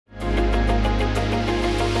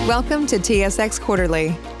Welcome to TSX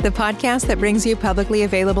Quarterly, the podcast that brings you publicly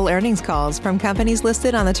available earnings calls from companies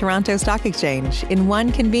listed on the Toronto Stock Exchange in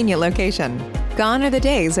one convenient location. Gone are the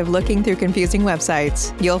days of looking through confusing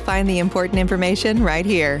websites. You'll find the important information right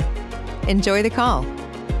here. Enjoy the call.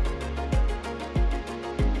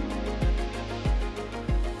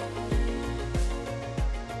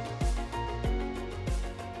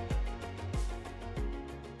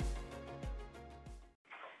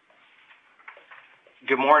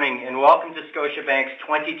 Good morning and welcome to Scotiabank's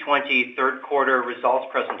 2020 third quarter results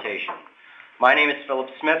presentation. My name is Philip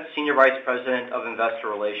Smith, Senior Vice President of Investor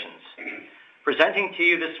Relations. Presenting to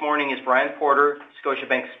you this morning is Brian Porter,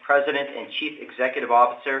 Scotiabank's President and Chief Executive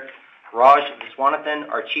Officer, Raj Viswanathan,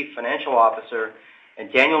 our Chief Financial Officer,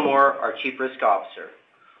 and Daniel Moore, our Chief Risk Officer.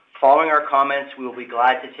 Following our comments, we will be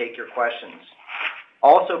glad to take your questions.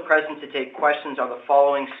 Also present to take questions are the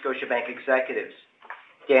following Scotiabank executives: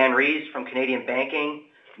 Dan Rees from Canadian Banking,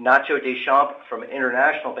 Nacho Deschamps from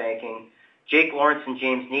International Banking, Jake Lawrence and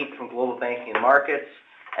James Neate from Global Banking and Markets,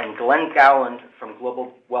 and Glenn Gowland from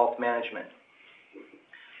Global Wealth Management.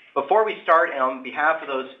 Before we start, and on behalf of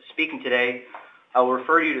those speaking today, I will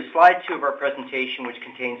refer you to slide 2 of our presentation, which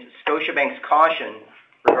contains Scotiabank's caution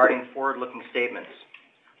regarding forward-looking statements.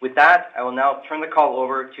 With that, I will now turn the call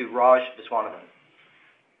over to Raj Viswanathan.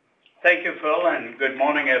 Thank you, Phil, and good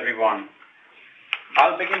morning, everyone.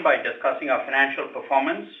 I'll begin by discussing our financial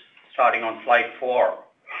performance, starting on slide 4.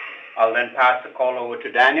 I'll then pass the call over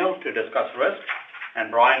to Daniel to discuss risk, and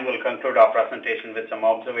Brian will conclude our presentation with some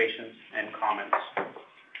observations and comments.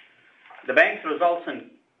 The bank's results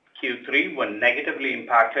in Q3 were negatively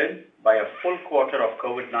impacted by a full quarter of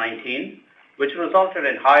COVID-19, which resulted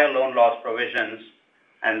in higher loan loss provisions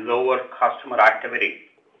and lower customer activity.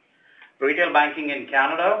 Retail banking in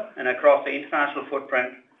Canada and across the international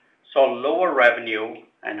footprint saw lower revenue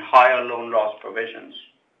and higher loan loss provisions.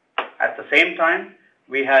 At the same time,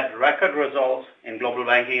 we had record results in global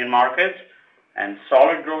banking and markets and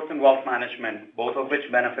solid growth in wealth management, both of which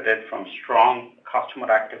benefited from strong customer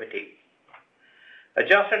activity.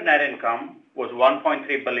 Adjusted net income was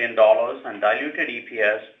 $1.3 billion and diluted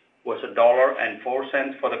EPS was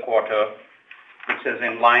 $1.04 for the quarter, which is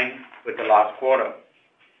in line with the last quarter.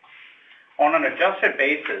 On an adjusted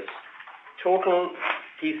basis, total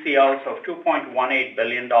PCLs of $2.18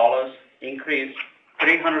 billion increased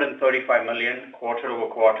 $335 million quarter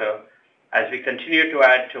over quarter as we continue to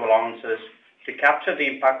add to allowances to capture the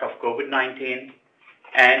impact of COVID-19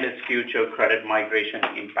 and its future credit migration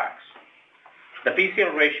impacts. The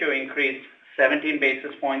PCL ratio increased 17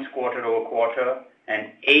 basis points quarter over quarter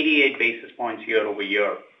and 88 basis points year over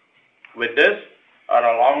year. With this, our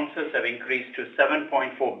allowances have increased to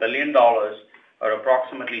 $7.4 billion, or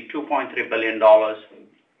approximately $2.3 billion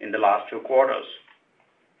in the last 2 quarters.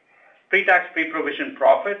 Pre-tax pre-provision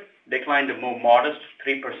profit declined a more modest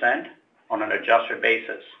 3% on an adjusted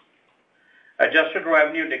basis. Adjusted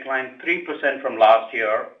revenue declined 3% from last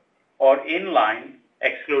year, or in line,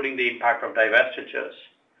 excluding the impact of divestitures.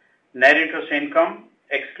 Net interest income,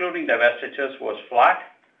 excluding divestitures, was flat,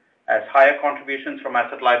 as higher contributions from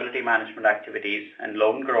asset liability management activities and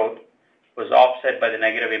loan growth was offset by the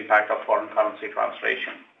negative impact of foreign currency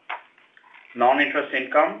translation. Non-interest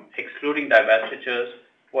income, excluding divestitures,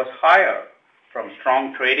 was higher from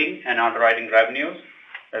strong trading and underwriting revenues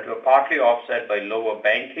that were partly offset by lower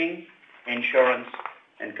banking, insurance,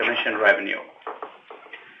 and commission revenue.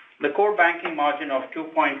 The core banking margin of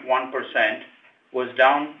 2.1% was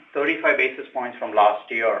down 35 basis points from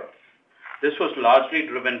last year. This was largely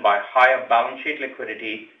driven by higher balance sheet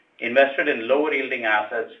liquidity invested in lower yielding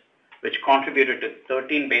assets, which contributed to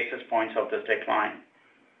 13 basis points of this decline.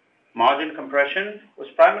 Margin compression was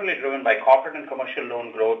primarily driven by corporate and commercial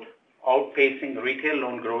loan growth, outpacing retail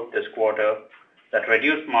loan growth this quarter that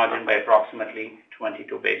reduced margin by approximately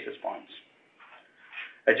 22 basis points.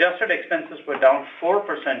 Adjusted expenses were down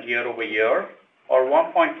 4% year over year, or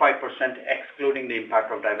 1.5% excluding the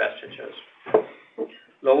impact of divestitures.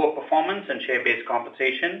 Lower performance and share-based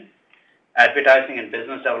compensation, advertising and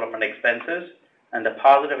business development expenses, and the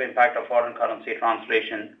positive impact of foreign currency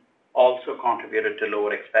translation also contributed to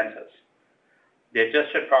lower expenses. The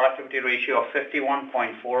adjusted productivity ratio of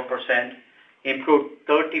 51.4% improved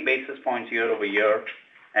 30 basis points year over year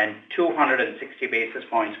and 260 basis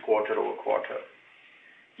points quarter over quarter.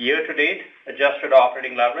 Year to date, adjusted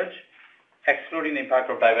operating leverage, excluding the impact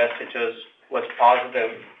of divestitures, was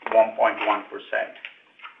positive 1.1%.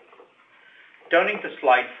 Turning to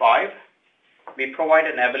slide 5, we provide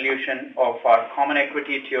an evolution of our Common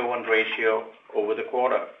Equity Tier 1 ratio over the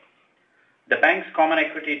quarter. The bank's Common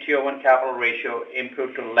Equity Tier 1 capital ratio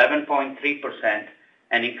improved to 11.3%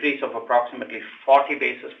 an increase of approximately 40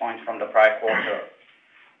 basis points from the prior quarter,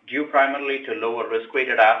 due primarily to lower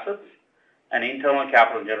risk-weighted assets and internal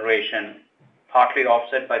capital generation, partly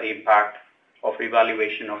offset by the impact of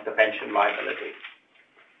revaluation of the pension liability.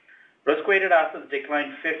 Risk-weighted assets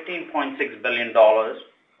declined $15.6 billion,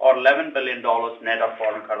 or $11 billion net of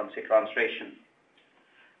foreign currency translation.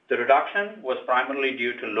 The reduction was primarily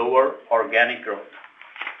due to lower organic growth.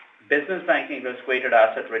 Business banking risk-weighted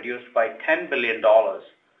assets reduced by $10 billion,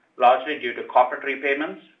 largely due to corporate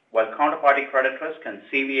repayments, while counterparty credit risk and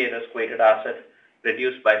CVA risk-weighted assets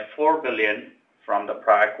reduced by $4 billion from the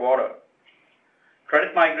prior quarter.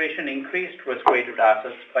 Credit migration increased risk-weighted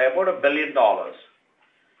assets by about $1 billion.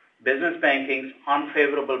 Business banking's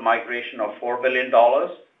unfavorable migration of $4 billion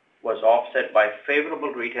was offset by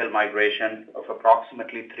favorable retail migration of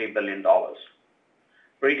approximately $3 billion.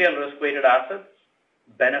 Retail risk-weighted assets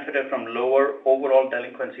benefited from lower overall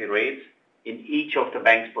delinquency rates in each of the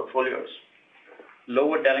bank's portfolios.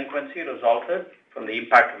 Lower delinquency resulted from the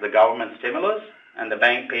impact of the government stimulus and the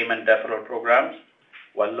bank payment deferral programs,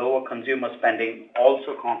 while lower consumer spending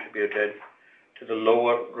also contributed to the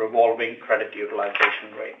lower revolving credit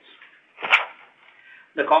utilization rates.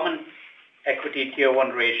 The Common Equity Tier 1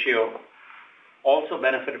 ratio also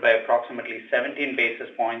benefited by approximately 17 basis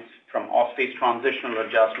points from OSFI's transitional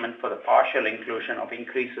adjustment for the partial inclusion of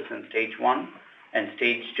increases in Stage 1 and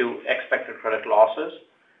Stage 2 expected credit losses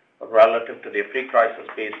relative to the pre-crisis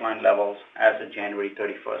baseline levels as of January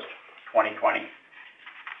 31st, 2020.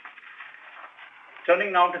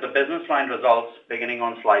 Turning now to the business line results beginning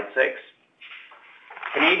on slide 6.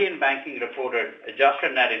 Canadian banking reported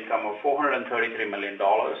adjusted net income of $433 million,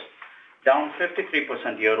 down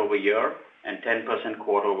 53% year-over-year and 10%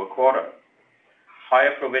 quarter-over-quarter.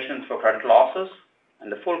 Higher provisions for credit losses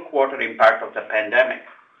and the full quarter impact of the pandemic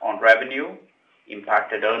on revenue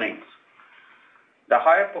impacted earnings. The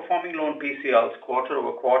higher performing loan PCLs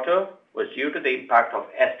quarter-over-quarter was due to the impact of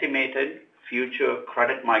estimated future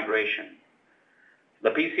credit migration. The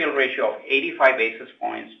PCL ratio of 85 basis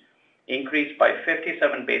points increased by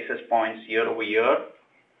 57 basis points year-over-year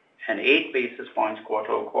and 8 basis points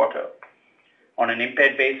quarter-over-quarter. On an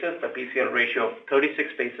impaired basis, the PCL ratio of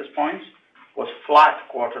 36 basis points was flat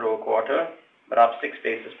quarter-over-quarter, but up 6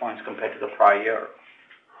 basis points compared to the prior year.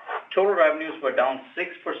 Total revenues were down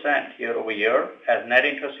 6% year-over-year as net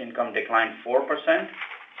interest income declined 4%,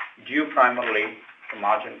 due primarily to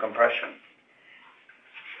margin compression.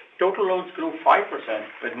 Total loans grew 5%,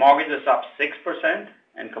 with mortgages up 6%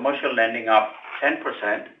 and commercial lending up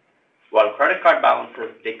 10%, while credit card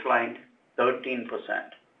balances declined 13%.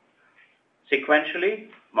 Sequentially,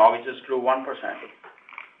 mortgages grew 1%,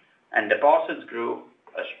 and deposits grew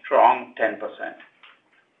a strong 10%.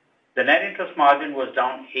 The net interest margin was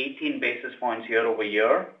down 18 basis points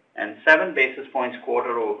year-over-year and 7 basis points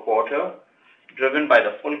quarter-over-quarter, driven by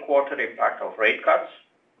the full quarter impact of rate cuts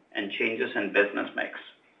and changes in business mix.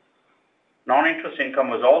 Non-interest income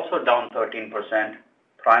was also down 13%,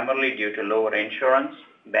 primarily due to lower insurance,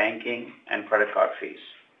 banking, and credit card fees.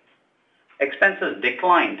 Expenses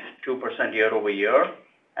declined 2% year-over-year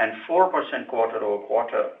and 4%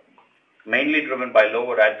 quarter-over-quarter, mainly driven by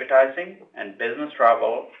lower advertising and business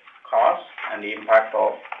travel costs and the impact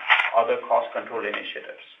of other cost control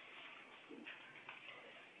initiatives.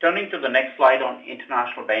 Turning to the next slide on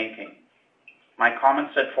international banking. My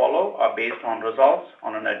comments that follow are based on results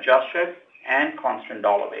on an adjusted and constant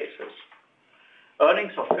dollar basis.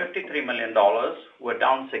 Earnings of $53 million were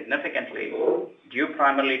down significantly due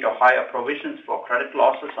primarily to higher provisions for credit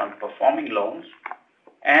losses on performing loans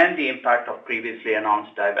and the impact of previously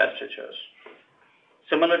announced divestitures.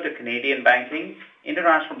 Similar to Canadian banking,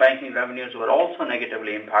 international banking revenues were also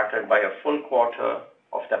negatively impacted by a full quarter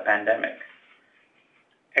of the pandemic.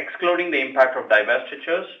 Excluding the impact of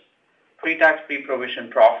divestitures, pre-tax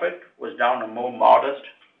pre-provision profit was down a more modest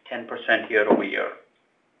 10% year-over-year.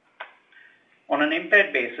 On an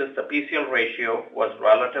impaired basis, the PCL ratio was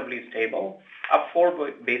relatively stable, up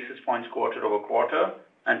 4 basis points quarter-over-quarter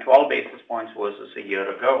and 12 basis points versus a year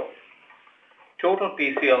ago. Total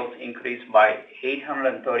PCLs increased by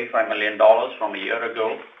 $835 million from a year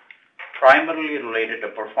ago, primarily related to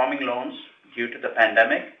performing loans due to the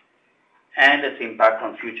pandemic and its impact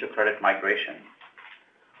on future credit migration.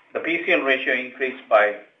 The PCL ratio increased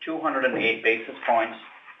by 208 basis points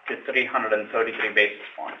to 333 basis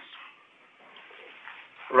points.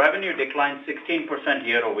 Revenue declined 16%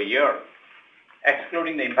 year-over-year.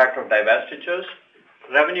 Excluding the impact of divestitures,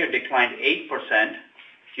 revenue declined 8%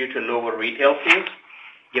 due to lower retail fees,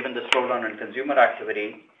 given the slowdown in consumer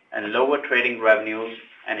activity, and lower trading revenues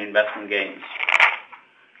and investment gains.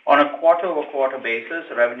 On a quarter-over-quarter basis,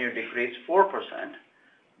 revenue decreased 4%,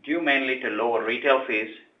 due mainly to lower retail fees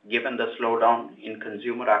given the slowdown in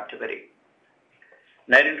consumer activity.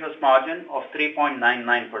 Net interest margin of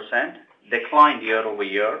 3.99% declined year over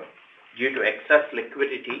year due to excess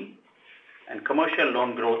liquidity and commercial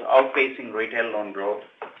loan growth outpacing retail loan growth,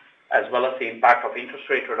 as well as the impact of interest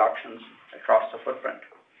rate reductions across the footprint.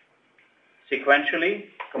 Sequentially,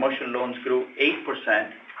 commercial loans grew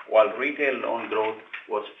 8%, while retail loan growth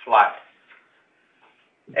was flat.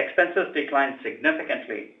 Expenses declined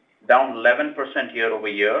significantly, down 11% year over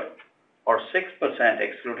year, or 6%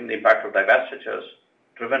 excluding the impact of divestitures,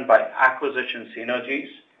 driven by acquisition synergies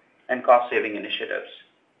and cost-saving initiatives.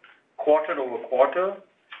 Quarter over quarter,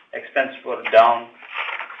 expenses were down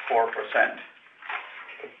 4%.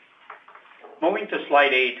 Moving to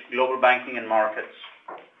slide 8, Global Banking and Markets.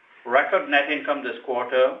 Record net income this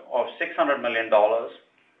quarter of $600 million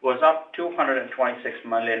was up $226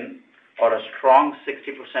 million, or a strong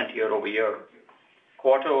 60% year over year.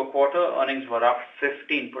 Quarter over quarter, earnings were up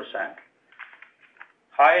 15%.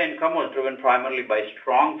 Higher income was driven primarily by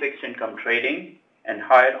strong fixed income trading and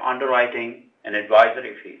higher underwriting and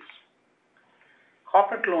advisory fees.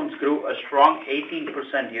 Corporate loans grew a strong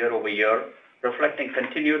 18% year over year, reflecting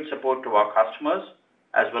continued support to our customers,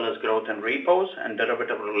 as well as growth in repos and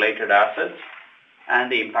derivative-related assets,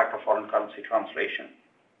 and the impact of foreign currency translation.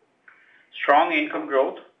 Strong income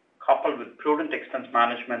growth, coupled with prudent expense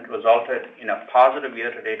management, resulted in a positive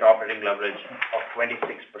year-to-date operating leverage of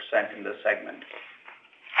 26% in this segment.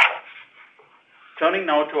 Turning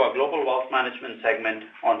now to our Global Wealth Management segment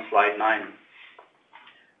on slide 9.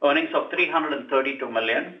 Earnings of $332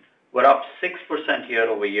 million were up 6% year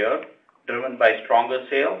over year, driven by stronger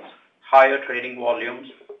sales, higher trading volumes,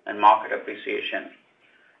 and market appreciation.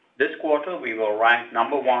 This quarter, we were ranked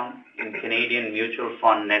number 1 in Canadian mutual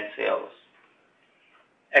fund net sales.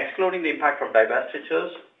 Excluding the impact of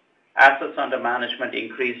divestitures, assets under management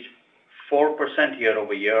increased 4% year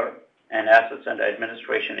over year, and assets under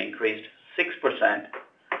administration increased 6%,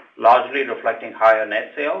 largely reflecting higher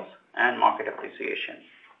net sales and market appreciation.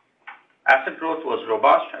 Asset growth was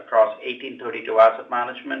robust across 1832 Asset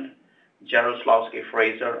Management, Gerald Slawski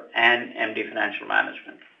Fraser, and MD Financial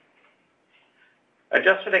Management.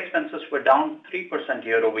 Adjusted expenses were down 3%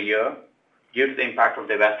 year over year due to the impact of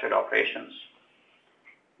divested operations.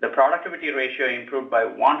 The productivity ratio improved by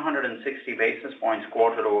 160 basis points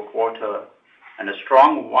quarter over quarter and a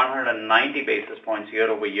strong 190 basis points year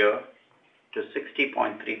over year to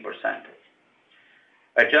 60.3%.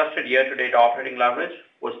 Adjusted year-to-date operating leverage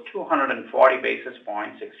was 240 basis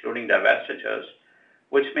points, excluding divestitures,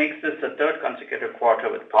 which makes this the third consecutive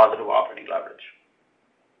quarter with positive operating leverage.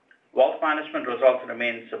 Wealth management results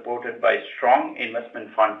remain supported by strong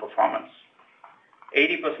investment fund performance.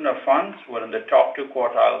 80% of funds were in the top 2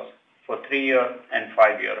 quartiles for 3-year and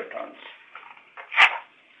 5-year returns.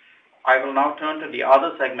 I will now turn to the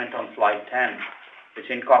other segment on slide 10, which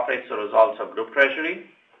incorporates the results of Group Treasury,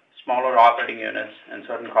 smaller operating units, and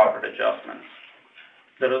certain corporate adjustments.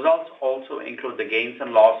 The results also include the gains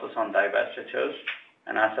and losses on divestitures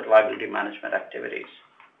and asset liability management activities.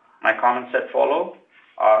 My comments that follow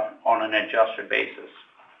are on an adjusted basis.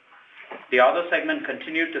 The other segment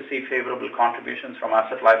continued to see favorable contributions from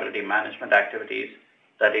asset liability management activities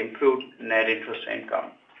that improved net interest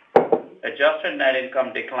income. Adjusted net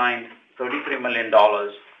income declined $33 million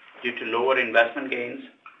due to lower investment gains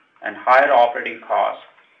and higher operating costs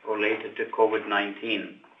related to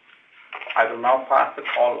COVID-19. I will now pass the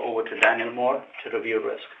call over to Daniel Moore to review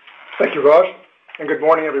risk. Thank you, Raj, and good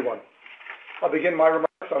morning, everyone. I'll begin my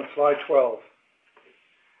remarks on slide 12.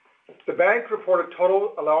 The bank reported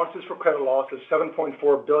total allowances for credit loss of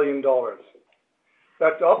 $7.4 billion.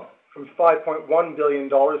 That's up from $5.1 billion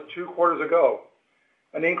 2 quarters ago,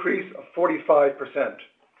 an increase of 45%.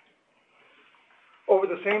 Over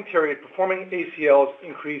the same period, performing ACLs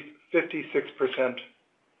increased 56%.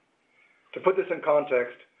 To put this in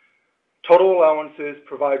context, total allowances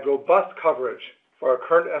provide robust coverage for our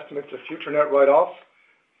current estimates of future net write-offs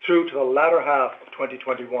through to the latter half of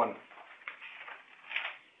 2021.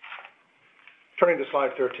 Turning to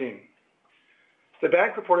slide 13. The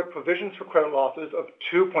bank reported provisions for credit losses of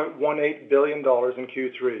 $2.18 billion in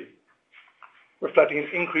Q3, reflecting an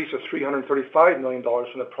increase of $335 million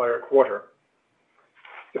from the prior quarter.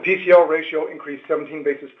 The PCL ratio increased 17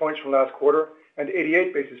 basis points from last quarter and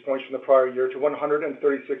 88 basis points from the prior year to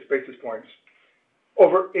 136 basis points.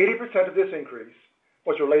 Over 80% of this increase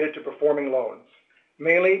was related to performing loans,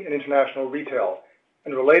 mainly in international retail,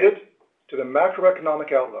 and related to the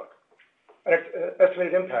macroeconomic outlook and its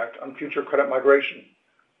estimated impact on future credit migration.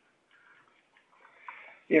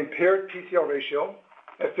 The impaired PCL ratio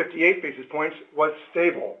at 58 basis points was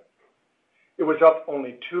stable. it was up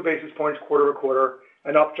only 2 basis points quarter-over-quarter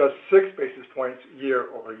and up just 6 basis points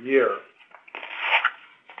year-over-year.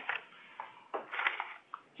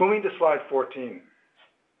 Moving to slide 14.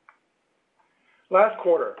 Last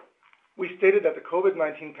quarter, we stated that the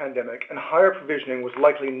COVID-19 pandemic and higher provisioning was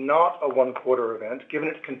likely not a one-quarter event, given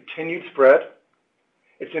its continued spread,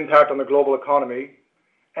 its impact on the global economy,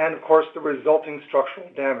 and of course, the resulting structural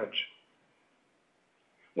damage.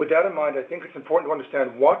 With that in mind, I think it's important to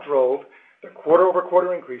understand what drove the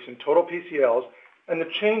quarter-over-quarter increase in total PCLs and the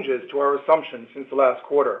changes to our assumptions since the last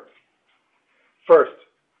quarter. First,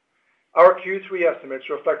 our Q3 estimates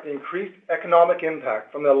reflect the increased economic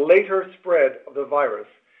impact from the later spread of the virus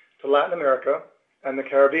to Latin America and the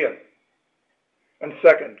Caribbean. And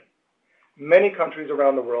second, many countries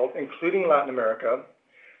around the world, including Latin America,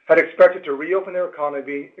 had expected to reopen their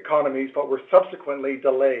economies but were subsequently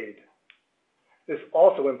delayed. This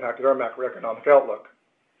also impacted our macroeconomic outlook.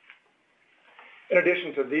 In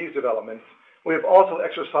addition to these developments, we have also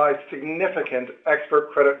exercised significant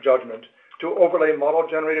expert credit judgment to overlay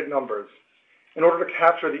model-generated numbers in order to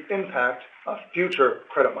capture the impact of future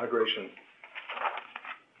credit migration.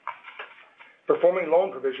 Performing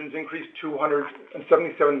loan provisions increased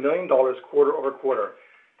 $277 million quarter-over-quarter.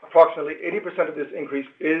 Approximately 80% of this increase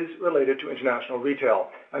is related to international retail,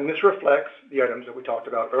 and this reflects the items that we talked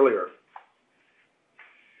about earlier.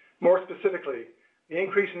 More specifically, the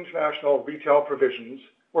increase in international retail provisions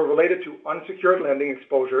were related to unsecured lending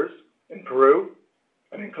exposures in Peru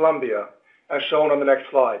and in Colombia, as shown on the next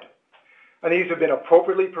slide. And these have been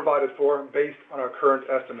appropriately provided for based on our current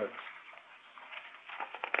estimates.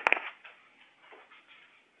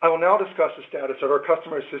 I will now discuss the status of our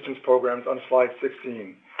customer assistance programs on slide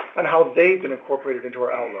 16 and how they've been incorporated into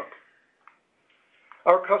our outlook.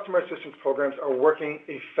 Our customer assistance programs are working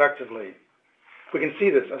effectively. We can see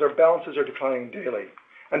this as our balances are declining daily,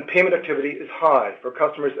 and payment activity is high for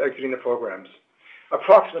customers exiting the programs.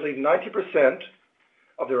 Approximately 90%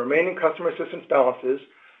 of the remaining customer assistance balances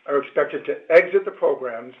are expected to exit the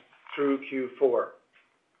programs through Q4.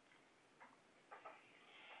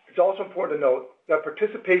 It's also important to note that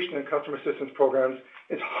participation in customer assistance programs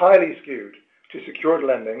is highly skewed to secured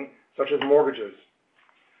lending, such as mortgages.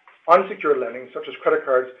 Unsecured lending, such as credit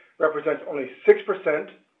cards, represents only 6%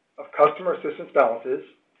 of customer assistance balances,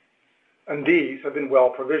 and these have been well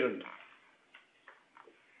provisioned.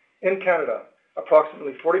 In Canada,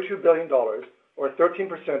 approximately $42 billion, or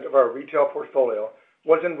 13% of our retail portfolio,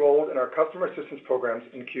 was enrolled in our customer assistance programs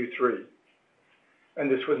in Q3,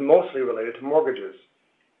 and this was mostly related to mortgages.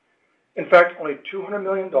 In fact, only $200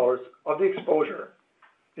 million of the exposure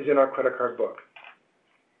is in our credit card book.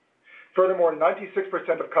 Furthermore,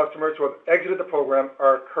 96% of customers who have exited the program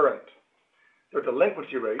are current. Their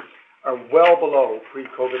delinquency rates are well below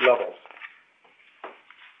pre-COVID levels.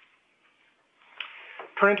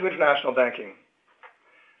 Turning to international banking.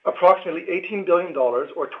 Approximately $18 billion,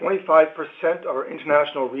 or 25% of our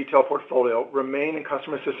international retail portfolio, remain in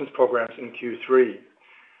customer assistance programs in Q3.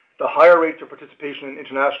 The higher rates of participation in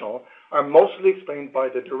international are mostly explained by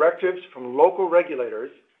the directives from local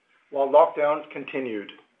regulators while lockdowns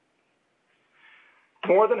continued.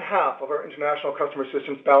 More than half of our international customer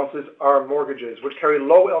assistance balances are mortgages, which carry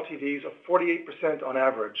low LTVs of 48% on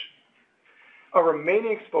average. Our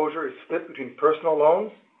remaining exposure is split between personal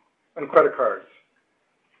loans and credit cards,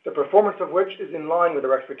 the performance of which is in line with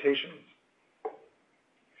our expectations.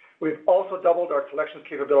 We've also doubled our collections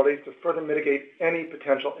capabilities to further mitigate any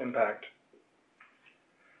potential impact.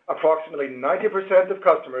 Approximately 90% of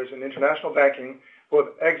customers in international banking who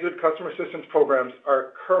have exited customer assistance programs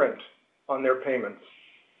are current on their payments.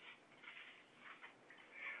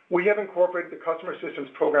 We have incorporated the customer assistance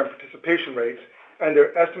program participation rates and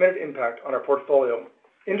their estimated impact on our portfolio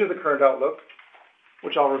into the current outlook,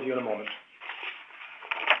 which I'll review in a moment.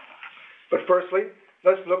 But firstly,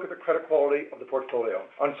 let's look at the credit quality of the portfolio.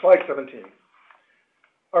 On slide 17,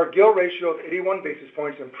 our GIL ratio of 81 basis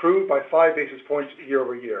points improved by 5 basis points year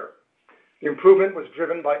over year. The improvement was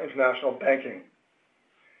driven by international banking.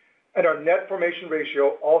 And our net formation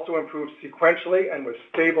ratio also improved sequentially and was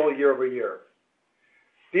stable year over year.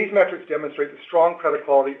 These metrics demonstrate the strong credit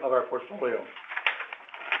quality of our portfolio.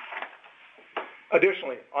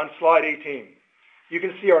 Additionally, on slide 18, you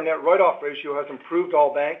can see our net write-off ratio has improved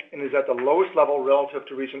all bank and is at the lowest level relative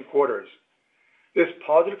to recent quarters. This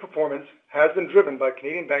positive performance has been driven by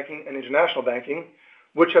Canadian banking and international banking,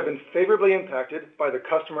 which have been favorably impacted by the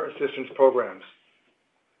customer assistance programs.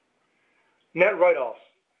 Net write-offs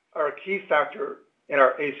are a key factor in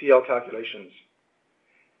our ACL calculations.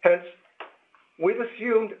 Hence, we've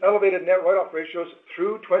assumed elevated net write-off ratios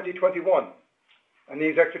through 2021, and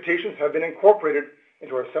these expectations have been incorporated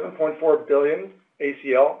into our $7.4 billion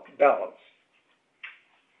ACL balance.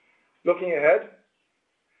 Looking ahead,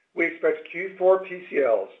 we expect Q4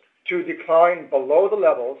 PCLs to decline below the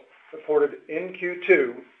levels reported in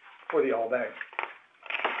Q2 for the all bank.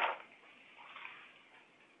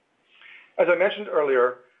 As I mentioned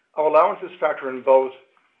earlier, our allowances factor in both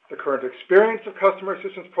the current experience of customer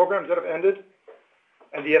assistance programs that have ended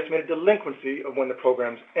and the estimated delinquency of when the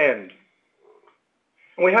programs end.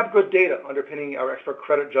 And we have good data underpinning our expert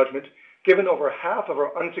credit judgment, given over half of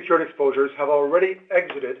our unsecured exposures have already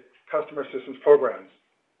exited customer assistance programs.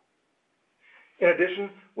 In addition,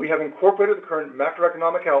 we have incorporated the current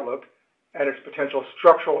macroeconomic outlook and its potential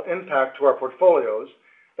structural impact to our portfolios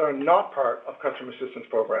that are not part of customer assistance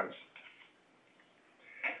programs.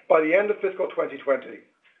 By the end of fiscal 2020,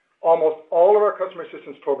 almost all of our customer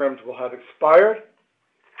assistance programs will have expired,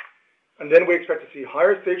 and then we expect to see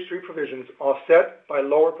higher Stage 3 provisions offset by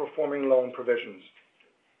lower performing loan provisions.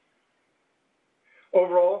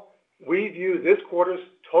 Overall, we view this quarter's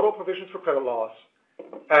total provisions for credit loss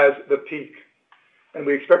as the peak, and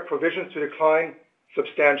we expect provisions to decline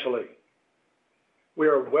substantially. We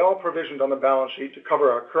are well provisioned on the balance sheet to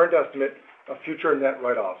cover our current estimate of future net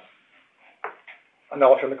write-offs. And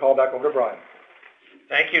now I'll turn the call back over to Brian.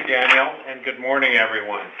 Thank you, Daniel, and good morning,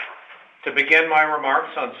 everyone. To begin my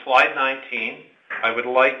remarks on slide 19, I would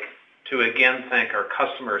like to again thank our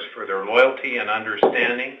customers for their loyalty and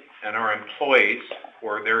understanding, and our employees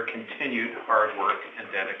for their continued hard work and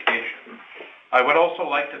dedication. I would also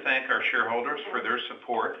like to thank our shareholders for their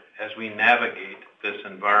support as we navigate this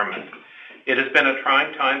environment. It has been a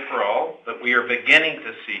trying time for all, but we are beginning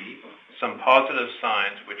to see some positive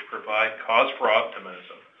signs which provide cause for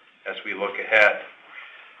optimism as we look ahead.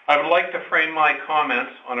 I would like to frame my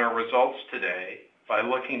comments on our results today by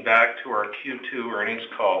looking back to our Q2 earnings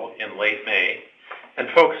call in late May and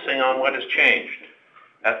focusing on what has changed.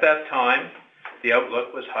 At that time, the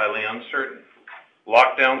outlook was highly uncertain.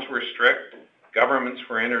 Lockdowns were strict, governments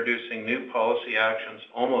were introducing new policy actions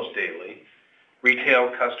almost daily,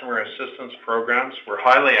 retail customer assistance programs were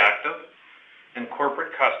highly active, and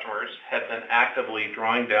corporate customers had been actively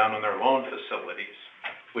drawing down on their loan facilities,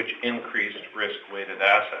 which increased risk-weighted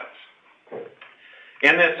assets.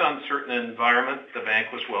 In this uncertain environment, the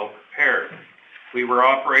bank was well prepared. We were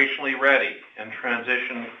operationally ready and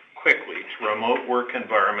transitioned quickly to remote work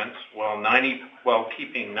environments while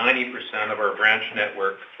keeping 90% of our branch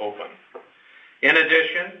network open. In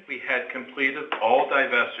addition, we had completed all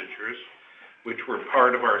divestitures, which were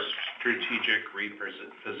part of our strategic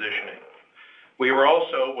repositioning. We were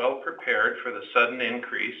also well prepared for the sudden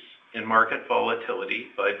increase in market volatility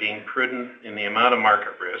by being prudent in the amount of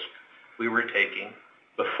market risk we were taking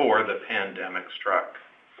before the pandemic struck.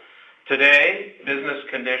 Today, business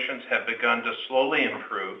conditions have begun to slowly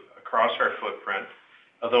improve across our footprint,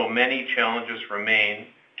 although many challenges remain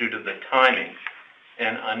due to the timing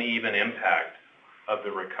and uneven impact of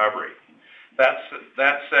the recovery.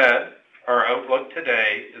 That said, our outlook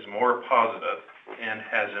today is more positive and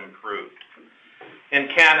has improved. In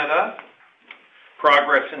Canada,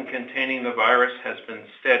 progress in containing the virus has been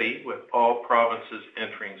steady, with all provinces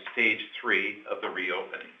entering Stage 3 of the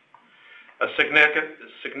reopening. A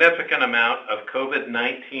significant amount of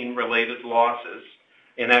COVID-19 related losses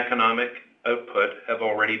in economic output have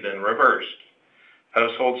already been reversed.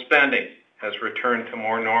 Household spending has returned to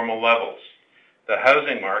more normal levels. The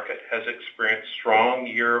housing market has experienced strong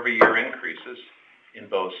year-over-year increases in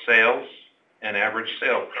both sales and average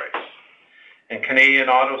sale price. And Canadian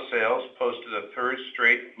auto sales posted a third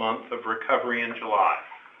straight month of recovery in July.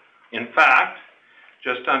 In fact,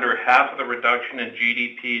 just under half of the reduction in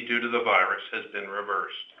GDP due to the virus has been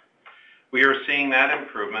reversed. We are seeing that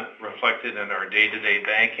improvement reflected in our day-to-day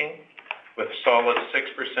banking, with solid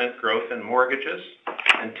 6% growth in mortgages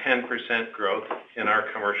and 10% growth in our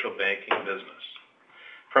commercial banking business.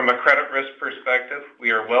 From a credit risk perspective,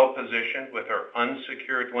 we are well positioned, with our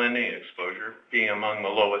unsecured lending exposure being among the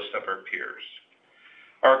lowest of our peers.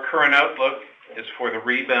 Our current outlook is for the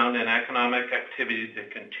rebound in economic activity to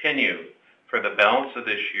continue for the balance of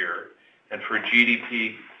this year and for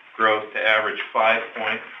GDP growth to average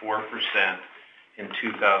 5.4% in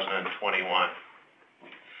 2021.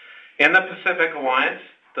 In the Pacific Alliance,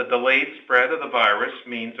 the delayed spread of the virus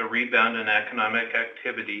means a rebound in economic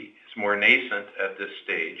activity is more nascent at this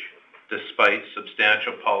stage, despite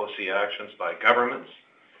substantial policy actions by governments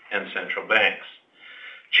and central banks.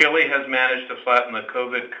 Chile has managed to flatten the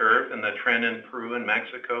COVID curve, and the trend in Peru and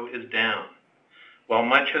Mexico is down. While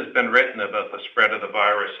much has been written about the spread of the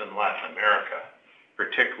virus in Latin America,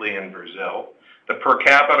 particularly in Brazil, the per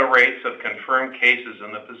capita rates of confirmed cases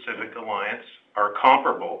in the Pacific Alliance are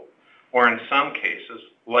comparable or in some cases,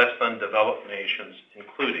 less than developed nations,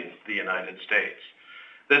 including the United States.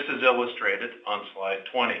 This is illustrated on slide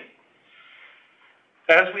 20.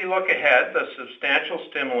 As we look ahead, the substantial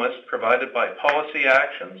stimulus provided by policy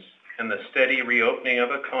actions and the steady reopening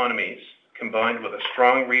of economies, combined with a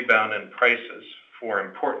strong rebound in prices for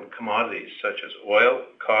important commodities such as oil,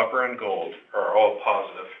 copper, and gold, are all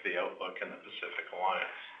positive for the outlook in the Pacific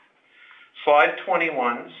Alliance. Slide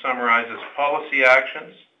 21 summarizes policy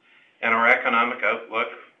actions and our economic outlook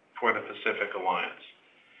for the Pacific Alliance.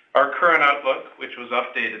 Our current outlook, which was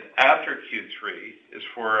updated after Q3, is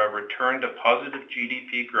for a return to positive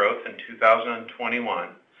GDP growth in 2021,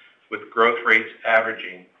 with growth rates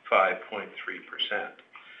averaging 5.3%.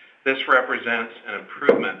 This represents an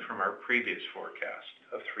improvement from our previous forecast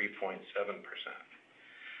of 3.7%.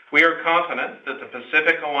 We are confident that the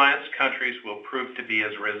Pacific Alliance countries will prove to be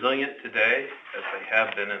as resilient today as they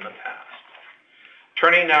have been in the past.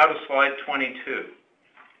 Turning now to slide 22.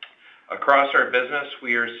 Across our business,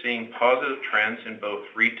 we are seeing positive trends in both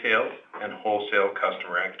retail and wholesale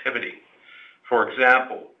customer activity. For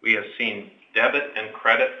example, we have seen debit and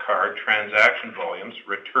credit card transaction volumes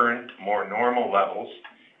return to more normal levels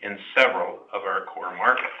in several of our core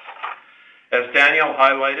markets. As Daniel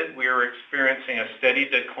highlighted, we are experiencing a steady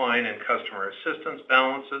decline in customer assistance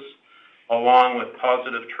balances, along with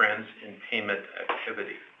positive trends in payment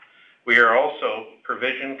activity. We are also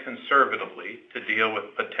provisioned conservatively to deal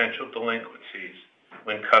with potential delinquencies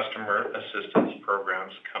when customer assistance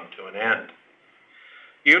programs come to an end.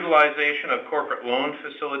 Utilization of corporate loan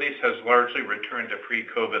facilities has largely returned to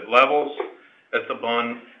pre-COVID levels as the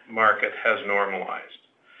bond market has normalized.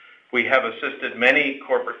 We have assisted many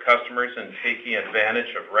corporate customers in taking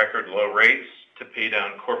advantage of record low rates to pay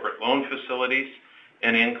down corporate loan facilities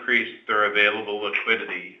and increase their available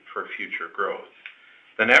liquidity for future growth.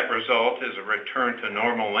 The net result is a return to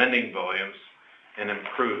normal lending volumes and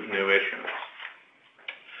improved new issuance.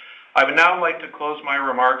 I would now like to close my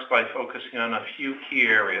remarks by focusing on a few key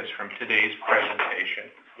areas from today's presentation,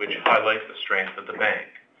 which highlight the strength of the bank.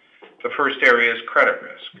 The first area is credit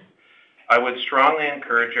risk. I would strongly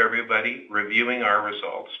encourage everybody reviewing our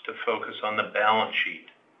results to focus on the balance sheet,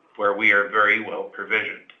 where we are very well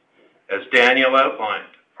provisioned. As Daniel outlined,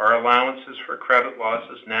 our allowances for credit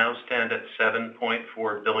losses now stand at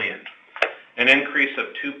 $7.4 billion, an increase of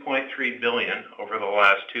 $2.3 billion over the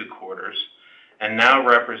last 2 quarters, and now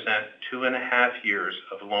represent 2.5 years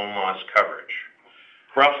of loan loss coverage.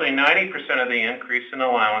 Roughly 90% of the increase in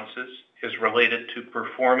allowances is related to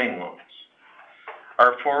performing loans.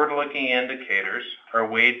 Our forward-looking indicators are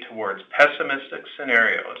weighed towards pessimistic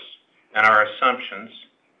scenarios, and our assumptions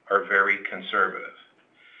are very conservative.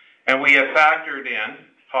 And we have factored in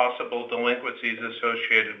possible delinquencies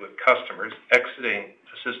associated with customers exiting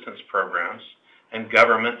assistance programs and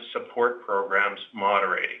government support programs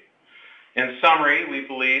moderating. In summary, we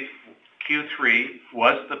believe Q3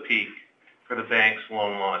 was the peak for the bank's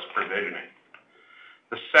loan loss provisioning.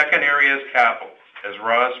 The second area is capital. As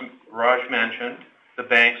Raj mentioned, the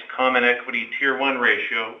bank's Common Equity Tier 1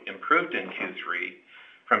 ratio improved in Q3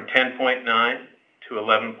 from 10.9 to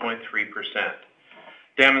 11.3%,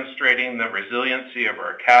 demonstrating the resiliency of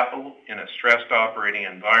our capital in a stressed operating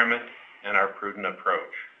environment and our prudent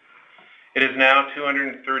approach. It is now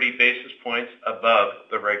 230 basis points above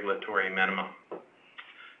the regulatory minimum.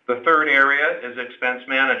 The third area is expense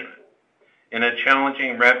management. In a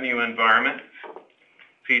challenging revenue environment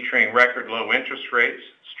featuring record low interest rates,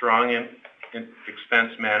 strong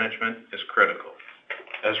expense management is critical.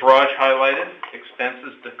 As Raj highlighted,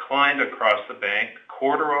 expenses declined across the bank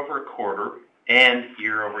quarter over quarter and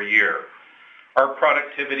year over year. Our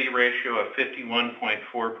productivity ratio of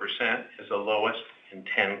 51.4% is the lowest in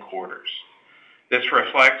 10 quarters. This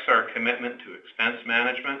reflects our commitment to expense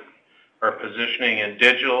management, our positioning in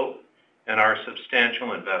digital, and our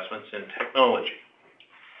substantial investments in technology.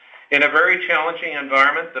 In a very challenging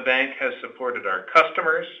environment, the bank has supported our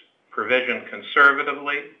customers, provisioned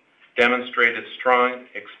conservatively, demonstrated strong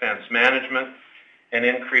expense management, and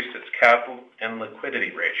increased its capital and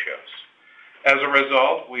liquidity ratios. As a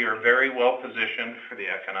result, we are very well positioned for the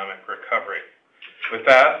economic recovery. With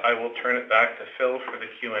that, I will turn it back to Phil for the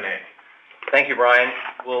Q&A. Thank you, Brian.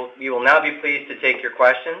 We will now be pleased to take your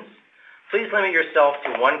questions. Please limit yourself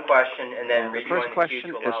to one question and then rejoin the queue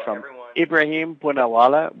to allow everyone. Ibrahim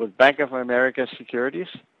Punawala with Bank of America Securities.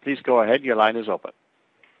 Please go ahead. Your line is open.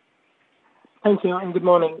 Thank you, and good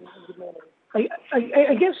morning.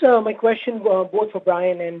 I guess my question, both for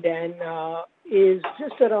Brian and Dan, is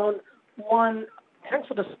just around one. Thanks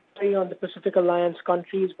for the story on the Pacific Alliance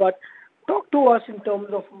countries, but talk to us in terms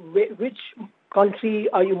of which country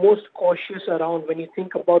are you most cautious around when you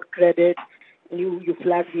think about credit? You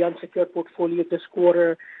flagged the unsecured portfolio this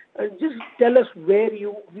quarter. Just tell us where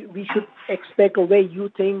we should expect or where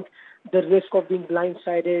you think the risk of being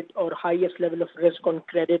blindsided or highest level of risk on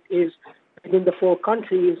credit is within the 4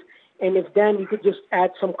 countries. And if Dan, you could just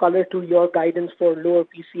add some color to your guidance for lower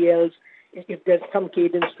PCLs, if there's some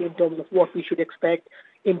cadence in terms of what we should expect,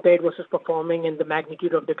 impaired versus performing, and the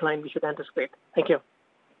magnitude of decline we should anticipate. Thank you.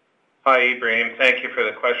 Hi, Ibrahim. Thank you for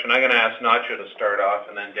the question. I'm going to ask Nacho to start off,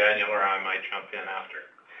 and then Daniel or I might jump in after.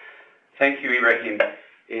 Thank you, Ibrahim.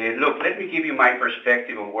 Look, let me give you my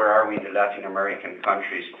perspective of where are we in the Latin American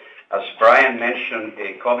countries. As Brian mentioned,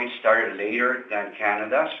 COVID started later than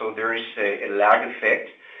Canada, so there is a lag effect.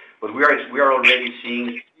 But we are already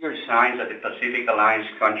seeing clear signs that the Pacific Alliance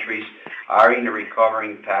countries are in a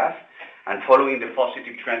recovering path and following the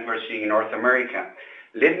positive trend we're seeing in North America.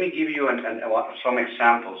 Let me give you some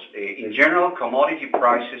examples. In general, commodity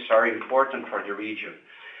prices are important for the region.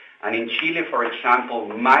 And in Chile, for example,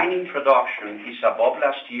 mining production is above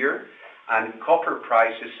last year, and copper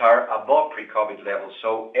prices are above pre-COVID levels.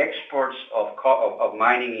 So exports of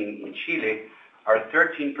mining in Chile are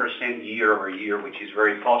 13% year over year, which is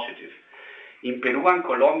very positive. In Peru and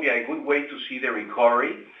Colombia, a good way to see the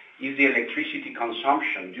recovery is the electricity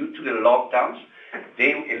consumption. Due to the lockdowns,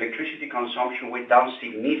 the electricity consumption went down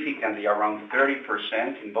significantly, around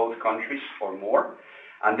 30% in both countries or more,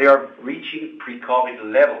 and they are reaching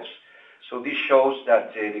pre-COVID levels. So this shows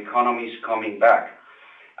that the economy is coming back.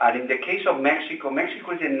 And in the case of Mexico,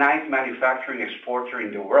 Mexico is the 9th manufacturing exporter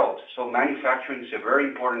in the world. So manufacturing is a very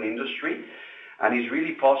important industry, and it's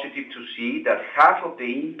really positive to see that half of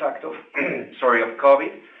the impact of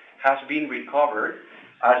COVID has been recovered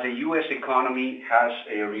as the U.S. economy has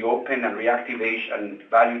reopened and reactivation and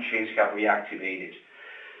value chains have reactivated.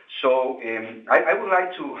 So I would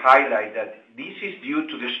like to highlight that this is due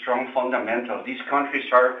to the strong fundamentals. These countries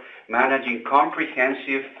are managing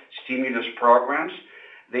comprehensive stimulus programs.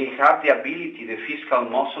 They have the ability, the fiscal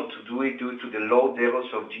muscle to do it due to the low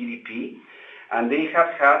levels of GDP. And they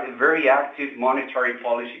have had a very active monetary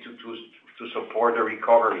policy to support the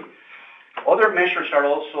recovery. Other measures are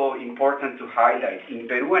also important to highlight. In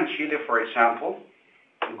Peru and Chile, for example,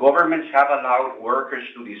 governments have allowed workers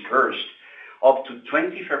to disburse up to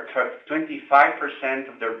 25%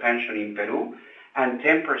 of their pension in Peru and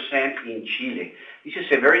 10% in Chile. This is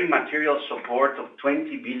a very material support of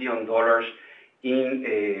 $20 billion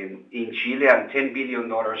in Chile and $10 billion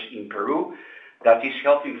in Peru that is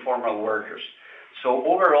helping formal workers. So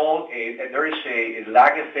overall, there is a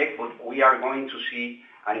lag effect, but we are going to see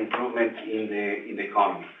an improvement in the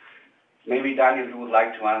economy. Maybe Daniel, you would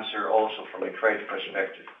like to answer also from a credit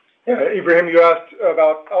perspective. Yeah, Ibrahim, you asked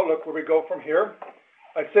about outlook, where we go from here.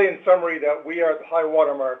 I'd say in summary that we are at the high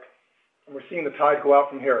water mark, and we're seeing the tide go out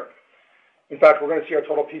from here. In fact, we're going to see our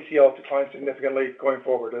total PCL decline significantly going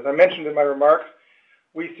forward. As I mentioned in my remarks,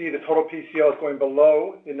 we see the total PCLs going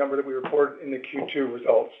below the number that we reported in the Q2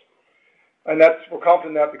 results. And we're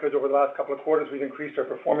confident in that because over the last couple of quarters, we've increased our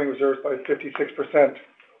performing reserves by 56%.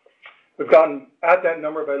 We've gotten at that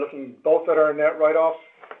number by looking both at our net write-offs,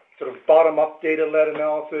 sort of bottom-up data-led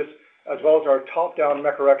analysis, as well as our top-down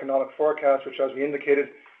macroeconomic forecast, which, as we indicated,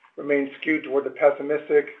 remains skewed toward the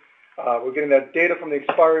pessimistic. We're getting that data from the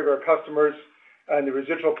expiry of our customers and the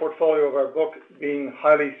residual portfolio of our book being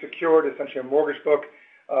highly secured, essentially a mortgage book,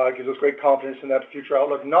 gives us great confidence in that future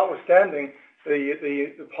outlook, notwithstanding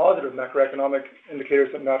the positive macroeconomic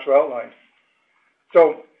indicators that Nacho outlined.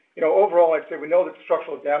 So, overall, I'd say we know that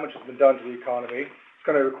structural damage has been done to the economy. It's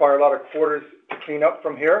going to require a lot of quarters to clean up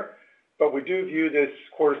from here, but we do view this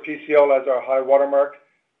quarter's PCL as our high watermark.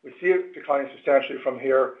 We see it declining substantially from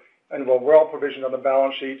here, and we're well provisioned on the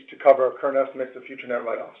balance sheets to cover our current estimates of future net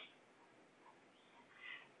write-offs.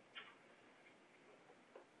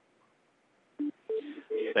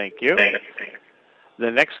 Thank you. The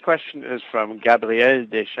next question is from Gabriel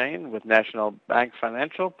Dechaine with National Bank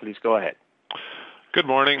Financial. Please go ahead. Good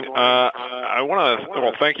morning. I want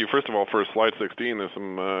to thank you, first of all, for slide 16. There's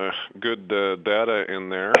some good data in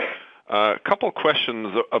there. A couple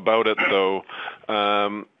questions about it, though.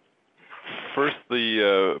 First,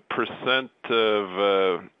 the percent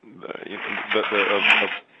of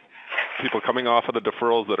people coming off of the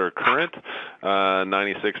deferrals that are current,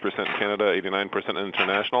 96% Canada, 89%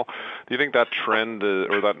 international. Do you think that trend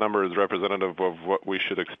or that number is representative of what we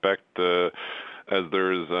should expect as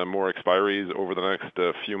there's more expiries over the next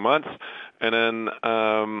few months? And then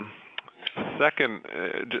second,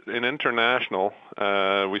 in international,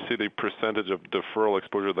 we see the percentage of deferral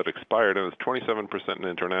exposure that expired, and it's 27% in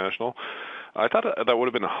international. I thought that would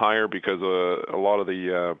have been higher because a lot of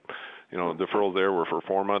the deferrals there were for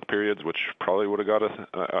 4-month periods, which probably would have got us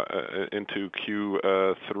into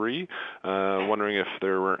Q3. Wondering if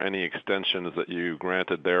there were any extensions that you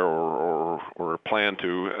granted there or plan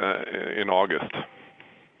to in August.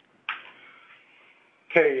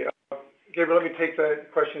 Okay, Gabriel, let me take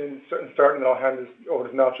that question and start, and then I'll hand this over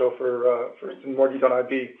to Nacho for some more detail on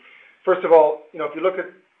IB. First of all, if you look at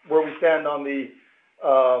where we stand on the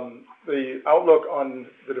outlook on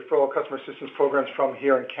the deferral customer assistance programs from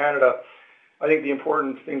here in Canada, I think the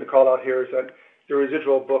important thing to call out here is that the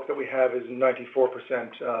residual book that we have is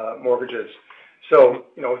 94% mortgages. So,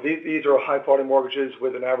 these are high-quality mortgages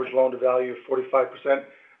with an average loan-to-value of 45%.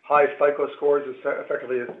 High FICO scores,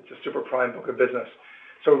 effectively, it's a super prime book of business.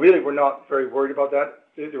 So really, we're not very worried about that.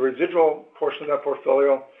 The residual portion of that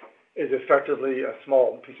portfolio is effectively a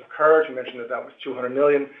small piece of cards. You mentioned that was $200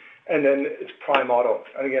 million. And then it's prime auto.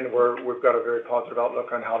 And again, we've got a very positive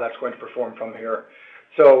outlook on how that's going to perform from here.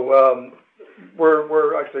 So we're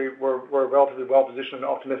relatively well positioned and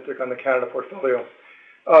optimistic on the Canada portfolio.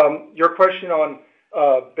 Your question on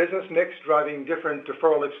business mix driving different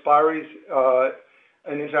deferral expiries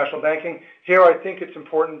in international banking. Here, I think it's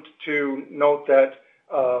important to note that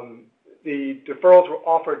the deferrals were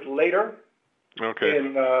offered later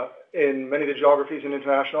in many of the geographies in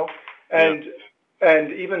international, and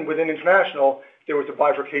even within international, there was a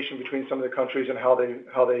bifurcation between some of the countries and how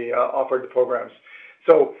they offered the programs.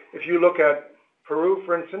 So if you look at Peru,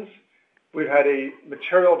 for instance, we've had a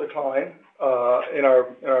material decline in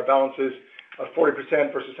our balances of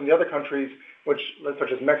 40% versus some of the other countries,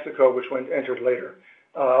 such as Mexico, which entered later.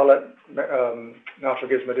 I'll let Nacho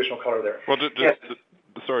give some additional color there. Well,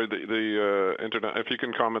 sorry, if you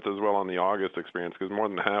can comment as well on the August experience, because more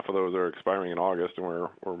than half of those are expiring in August, and we're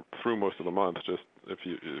through most of the month. Just if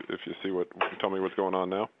you tell me what's going on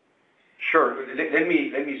now. Sure. Let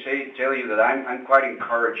me tell you that I'm quite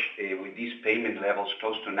encouraged with these payment levels,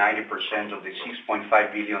 close to 90% of the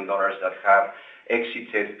 $6.5 billion that have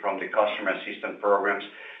exited from the customer assistance programs,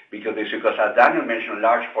 because as Daniel mentioned, a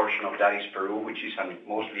large portion of that is Peru, which is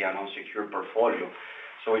mostly an unsecured portfolio.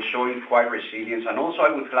 So it's showing quite resilience. And also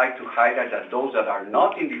I would like to highlight that those that are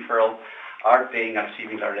not in deferral are paying at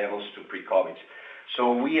similar levels to pre-COVID.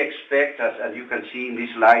 So we expect, as you can see in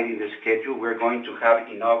this slide in the schedule, we're going to have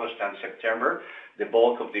in August and September the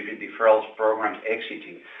bulk of the deferrals programs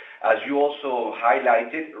exiting. As you also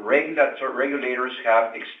highlighted, regulators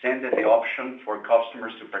have extended the option for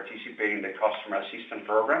customers to participate in the customer assistance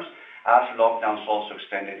programs as lockdowns also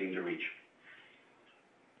extended in the region.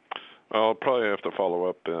 I'll probably have to follow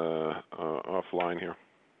up offline here.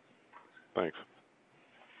 Thanks.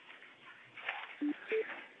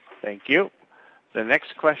 Thank you. The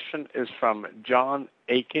next question is from John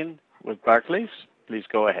Aiken with Barclays. Please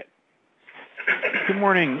go ahead. Good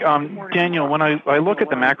morning. Daniel, when I look at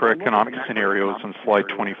the macroeconomic scenarios on slide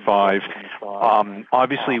 25,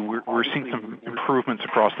 obviously we're seeing some improvements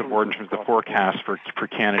across the board in terms of the forecast for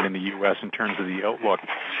Canada and the U.S. in terms of the outlook.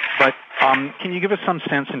 But can you give us some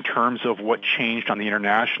sense in terms of what changed on the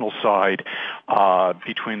international side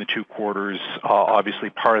between the two quarters?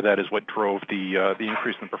 Obviously, part of that is what drove the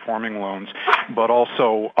increase in performing loans, but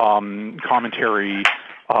also commentary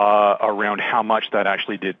around how much that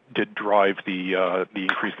actually did drive the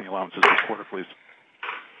increase in the allowances this quarter, please.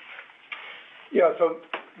 Yeah, so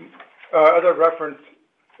as I referenced,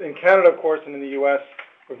 in Canada, of course, and in the U.S.,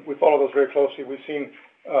 we follow those very closely. We've seen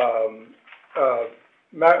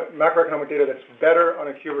macroeconomic data that's better on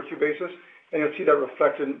a Q-over-Q basis, and you'll see that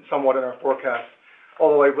reflected somewhat in our forecast.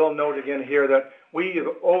 Although I will note again here that we have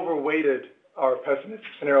overweighted our pessimistic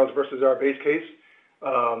scenarios versus our base case.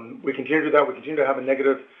 We continue to do that. We continue to have a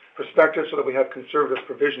negative perspective so that we have conservative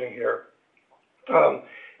provisioning here.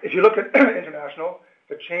 If you look at international,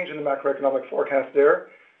 the change in the macroeconomic forecast there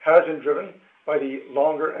has been driven by the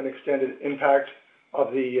longer and extended impact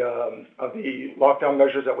of the lockdown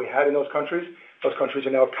measures that we had in those countries. Those countries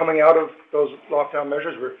are now coming out of those lockdown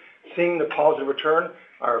measures. We're seeing the positive return.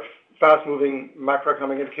 Our fast-moving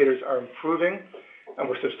macroeconomic indicators are improving, and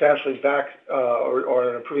we're substantially back or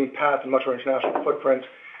an improving path in much of our international footprint.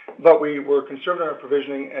 But we were conservative in our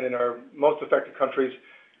provisioning, and in our most affected countries,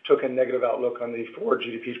 took a negative outlook on the forward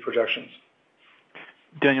GDP projections.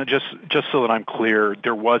 Daniel, just so that I'm clear,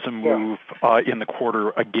 there was a move in the quarter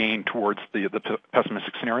again towards the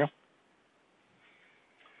pessimistic scenario?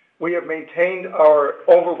 We have maintained our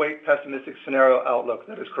overweight pessimistic scenario outlook.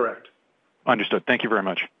 That is correct. Understood. Thank you very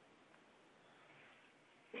much.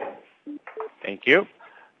 Thank you.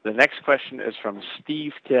 The next question is from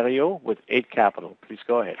Steve Theriault with Eight Capital. Please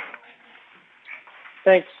go ahead.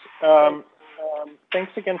 Thanks.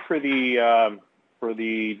 Thanks again for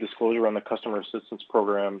the disclosure on the customer assistance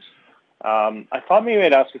programs. I thought maybe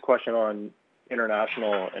I'd ask a question on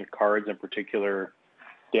international and cards in particular,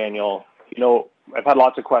 Daniel. I've had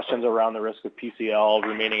lots of questions around the risk of PCL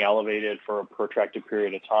remaining elevated for a protracted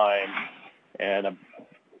period of time, and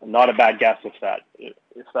not a bad guess if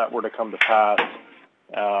that were to come to pass.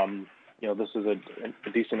 This is a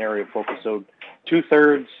decent area of focus. So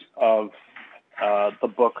 2/3 of the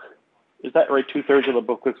book, is that right? 2/3 of the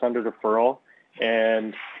book looks under deferral,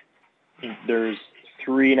 and there's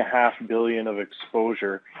 $3.5 billion of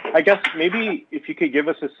exposure. I guess maybe if you could give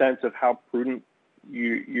us a sense of how prudent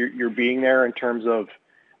you're being there in terms of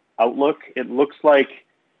outlook. It looks like,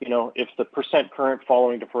 if the percent current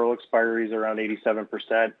following deferral expiry is around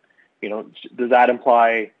 87%, does that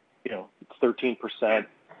imply, 13%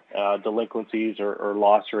 delinquencies or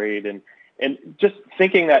loss rate? And just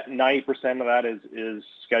thinking that 90% of that is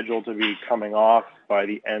scheduled to be coming off by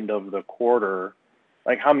the end of the quarter,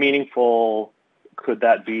 like how meaningful could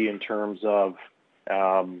that be in terms of,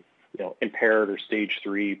 impaired or stage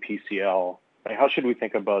 3 PCL? Like how should we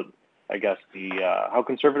think about, I guess, how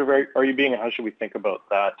conservative are you being, and how should we think about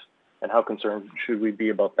that, and how concerned should we be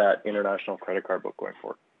about that international credit card book going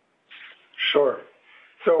forward? Sure.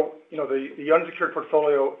 So, the unsecured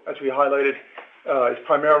portfolio, as we highlighted, is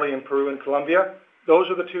primarily in Peru and Colombia. Those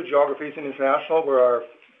are the two geographies in international where our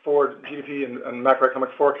forward GDP and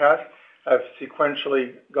macroeconomic forecasts have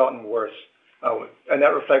sequentially gotten worse. And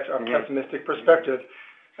that reflects our pessimistic perspective.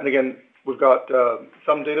 And again, we've got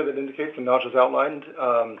some data that indicates, and Nacho's outlined,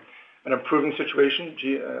 an improving situation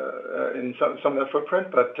in some of that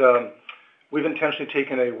footprint, but we've intentionally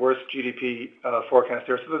taken a worse GDP forecast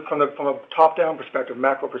there. So from a top-down perspective,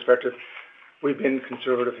 macro perspective, we've been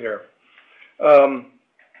conservative here.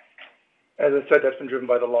 As I said, that's been driven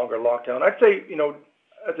by the longer lockdown. I'd say,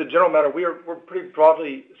 as a general matter, we're pretty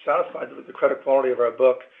broadly satisfied with the credit quality of our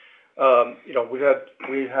book.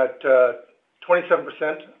 We had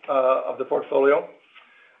 27% of the portfolio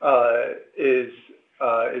is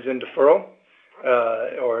in deferral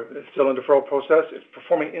or is still in deferral process. It's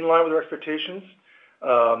performing in line with our expectations.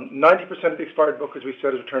 90% of the expired book, as we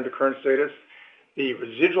said, has returned to current status. The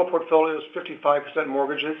residual portfolio is 55%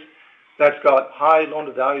 mortgages. That's got high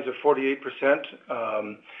loan-to-values of 48%.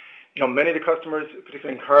 Many of the customers,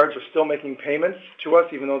 particularly in cards, are still making payments to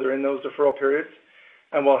us, even though they're in those deferral periods.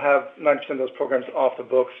 And we'll have 90% of those programs off the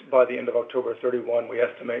books by the end of October 31, we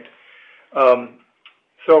estimate.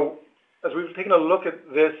 So as we've taken a look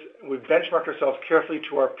at this, we've benchmarked ourselves carefully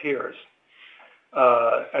to our peers.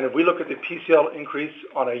 And if we look at the PCL increase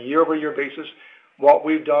on a year-over-year basis, what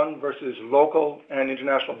we've done versus local and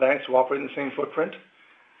international banks who operate in the same footprint,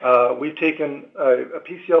 we've taken a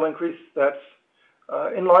PCL increase that's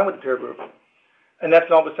in line with the peer group. And that's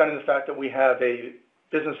notwithstanding the fact that we have a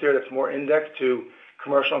business here that's more indexed to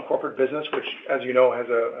commercial and corporate business, which, as you know, has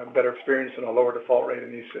a better experience and a lower default rate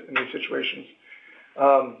in these situations.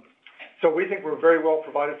 So we think we're very well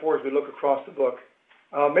provided for as we look across the book.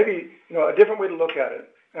 Maybe a different way to look at it,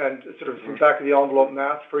 and sort of some back of the envelope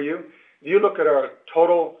math for you. If you look at our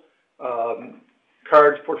total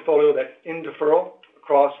cards portfolio that's in deferral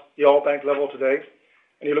across the all bank level today,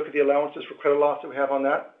 and you look at the allowances for credit loss that we have on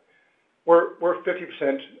that, we're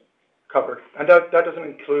 50% covered, and that doesn't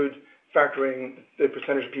include factoring the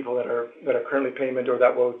percentage of people that are currently payment or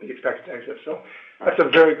that will be expected to exit. So that's a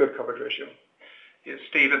very good coverage ratio. Yeah,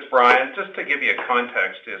 Steve, it's Brian. Just to give you a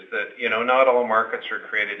context is that, not all markets are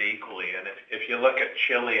created equally. And if you look at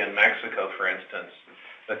Chile and Mexico, for instance,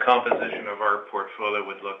 the composition of our portfolio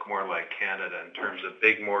would look more like Canada in terms of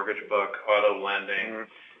big mortgage book, auto lending,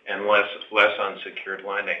 and less unsecured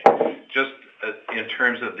lending. Just in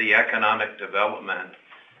terms of the economic development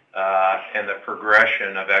and the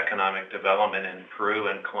progression of economic development in Peru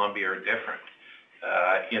and Colombia are different.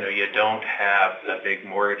 You don't have a big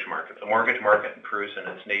mortgage market. The mortgage market in Peru is in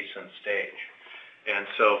its nascent stage. And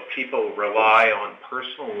so people rely on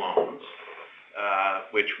personal loans,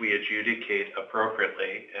 which we adjudicate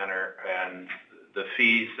appropriately, and the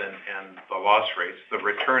fees and the loss rates. The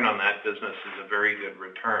return on that business is a very good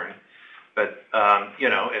return. But,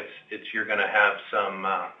 you're going to have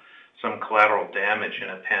some collateral damage in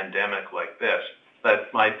a pandemic like this.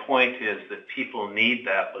 But my point is that people need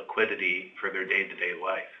that liquidity for their day-to-day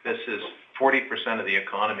life. This is 40% of the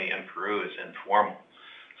economy in Peru is informal.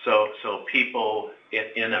 So people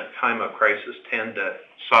in a time of crisis tend to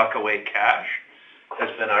sock away cash, has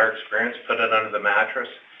been our experience, put it under the mattress,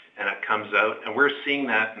 and it comes out. And we're seeing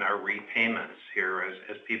that in our repayments here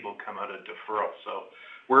as people come out of deferral. So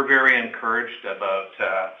we're very encouraged about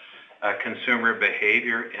consumer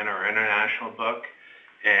behavior in our international book,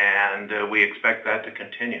 and we expect that to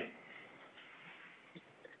continue.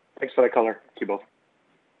 Thanks for that color. Thank you both.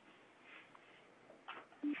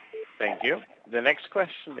 Thank you. The next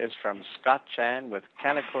question is from Scott Chan with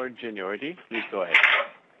Canaccord Genuity. Please go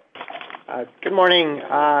ahead. Good morning.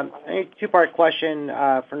 A two-part question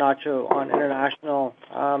for Nacho on international.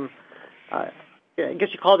 I guess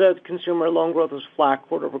you called out consumer loan growth was flat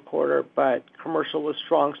quarter-over-quarter, but commercial was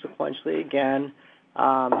strong sequentially again.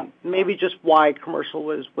 Maybe just why commercial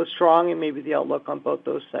was strong and maybe the outlook on both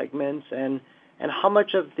those segments, and how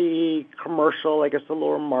much of the commercial, I guess the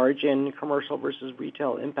lower margin commercial versus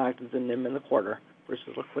retail impacted the NIM in the quarter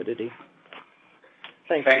versus liquidity?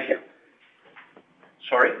 Thanks. Thank you.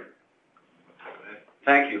 Sorry?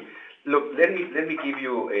 Thank you. Look, let me give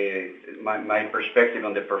you my perspective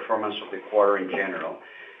on the performance of the quarter in general.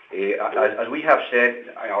 As we have said,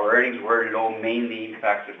 our earnings were low, mainly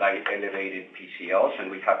impacted by elevated PCLs, and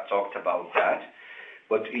we have talked about that.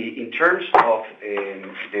 But in terms of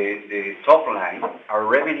the top line, our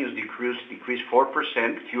revenues decreased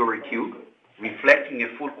 4% Q-over-Q, reflecting a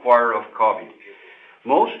full quarter of COVID.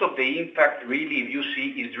 Most of the impact, really, if you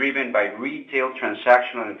see, is driven by retail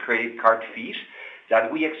transactional and credit card fees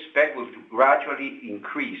that we expect will gradually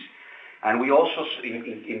increase. And we also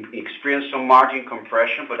experience some margin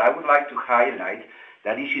compression, but I would like to highlight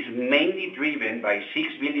that this is mainly driven by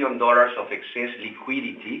 $6 billion of excess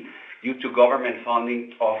liquidity due to government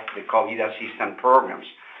funding of the COVID assistance programs,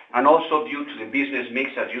 and also due to the business mix,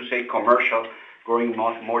 as you say, commercial growing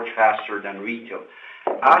much faster than retail.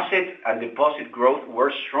 Asset and deposit growth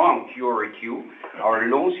were strong Q-over-Q. Our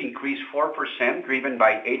loans increased 4%, driven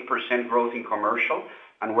by 8% growth in commercial,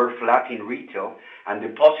 and were flat in retail, and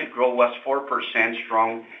deposit growth was 4%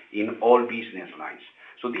 strong in all business lines.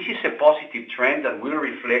 So this is a positive trend that will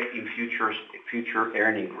reflect in future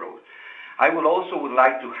earning growth. I would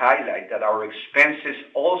like to highlight that our expenses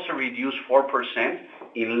also reduced 4%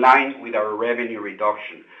 in line with our revenue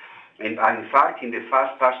reduction. And in fact, in the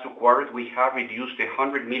past 2 quarters, we have reduced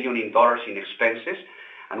 $100 million in expenses,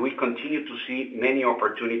 and we continue to see many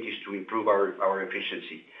opportunities to improve our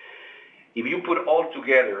efficiency. If you put all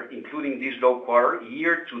together, including this low quarter,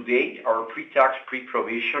 year to date, our pre-tax,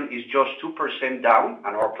 pre-provision is just 2% down,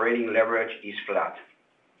 and our operating leverage is flat.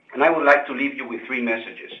 And I would like to leave you with 3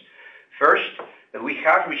 messages. First, that we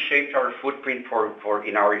have reshaped our footprint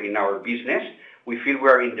in our business. We feel we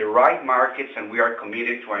are in the right markets, and we are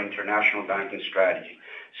committed to our international banking strategy.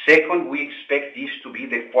 Second, we expect this to be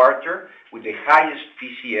the quarter with the highest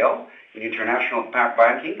PCL in international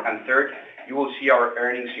banking. And third, you will see our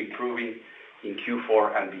earnings improving in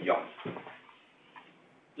Q4 and beyond.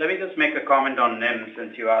 Let me just make a comment on NIM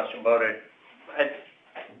since you asked about it.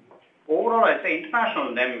 Overall, I say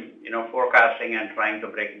international NIM, forecasting and trying to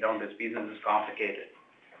break down this business is complicated.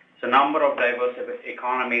 It's a number of diverse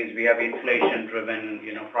economies. We have inflation-driven,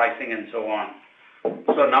 pricing and so on.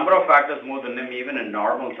 So a number of factors move the NIM even in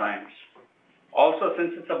normal times. Also,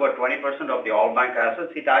 since it's about 20% of the all-bank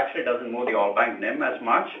assets, it actually doesn't move the all-bank NIM as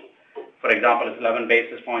much. For example, it's 11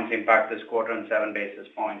 basis points impact this quarter and 7 basis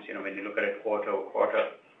points, when you look at it quarter-over-quarter.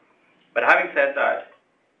 But having said that,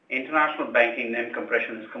 international banking NIM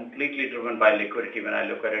compression is completely driven by liquidity when I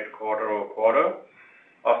look at it quarter-over-quarter.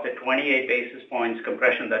 Of the 28 basis points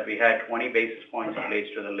compression that we had, 20 basis points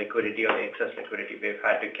relates to the liquidity or the excess liquidity we've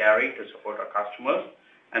had to carry to support our customers.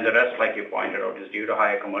 And the rest, like you pointed out, is due to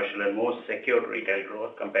higher commercial and more secured retail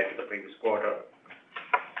growth compared to the previous quarter.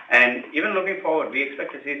 And even looking forward, we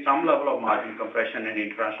expect to see some level of margin compression in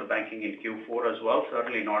international banking in Q4 as well,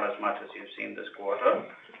 certainly not as much as you've seen this quarter.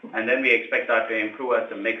 And then we expect that to improve as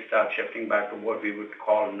the mix starts shifting back to what we would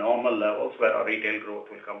call normal levels, where our retail growth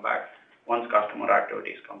will come back once customer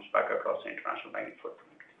activities comes back across the international banking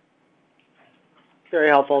footprint. Very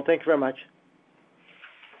helpful. Thank you very much.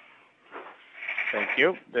 Thank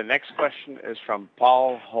you. The next question is from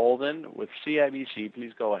Paul Holden with CIBC.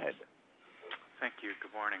 Please go ahead. Thank you.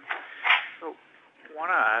 Good morning. So I want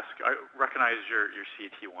to ask, I recognize your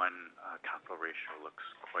CET1 capital ratio looks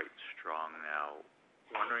quite strong now.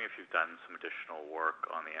 Wondering if you've done some additional work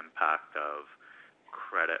on the impact of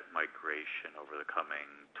credit migration over the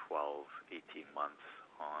coming 12, 18 months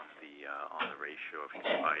on the ratio. If you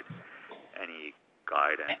provide any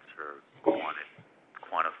guidance or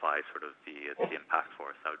quantify sort of the impact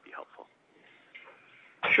for us, that would be helpful.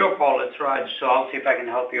 Sure, Paul. It's Raj. So I'll see if I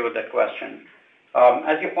can help you with that question.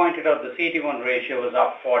 As you pointed out, the CET1 ratio was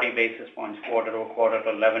up 40 basis points quarter-over-quarter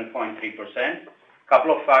to 11.3%.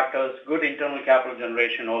 Couple of factors: good internal capital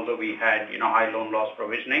generation, although we had high loan loss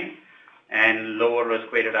provisioning, and lower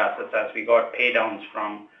risk-weighted assets as we got pay downs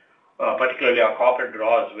from particularly our corporate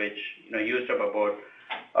draws, which used up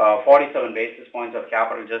about 47 basis points of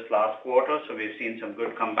capital just last quarter. So we've seen some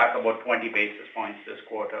good comeback, about 20 basis points this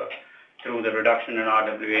quarter, through the reduction in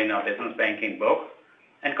RWA in our business banking book.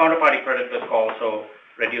 And counterparty credit risk also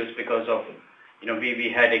reduced because of,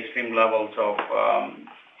 we had extreme levels of,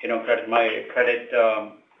 credit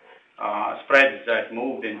spreads that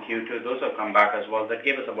moved in Q2. Those have come back as well. That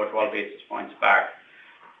gave us about 12 basis points back.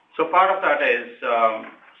 So part of that is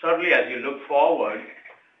certainly as you look forward,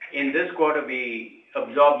 in this quarter we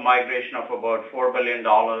absorbed migration of about $4 billion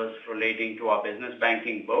relating to our business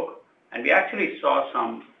banking book, and we actually saw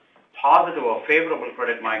some positive or favorable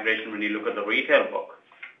credit migration when you look at the retail book.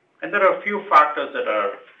 And there are a few factors that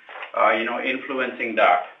are, influencing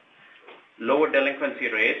that. Lower delinquency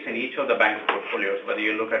rates in each of the bank's portfolios, whether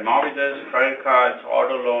you look at mortgages, credit cards,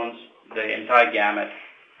 auto loans, the entire gamut.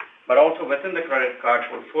 But also within the credit card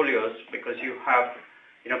portfolios, because you have,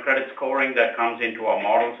 credit scoring that comes into our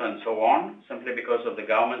models and so on, simply because of the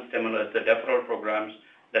government stimulus, the deferral programs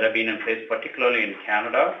that have been in place, particularly in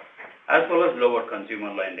Canada, as well as lower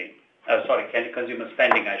consumer lending. Consumer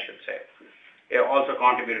spending, I should say. It also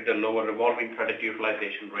contributed to lower revolving credit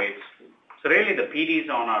utilization rates. So really the PDs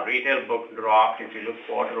on our retail book dropped. If you look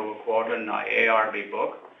quarter over quarter in our ARB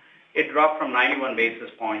book, it dropped from 91 basis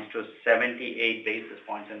points to 78 basis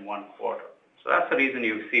points in one quarter. So that's the reason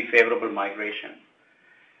you see favorable migration.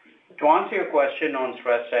 To answer your question on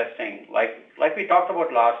stress testing, like we talked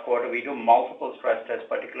about last quarter, we do multiple stress tests,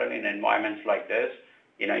 particularly in environments like this.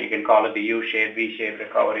 You can call it the U-shaped, V-shaped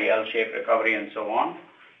recovery, L-shaped recovery, and so on.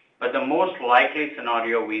 But the most likely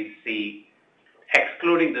scenario we see,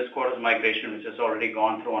 excluding this quarter's migration, which has already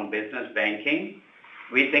gone through on business banking,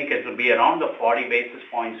 we think it will be around the 40 basis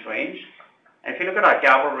points range. And if you look at our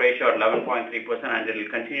capital ratio at 11.3%, and it will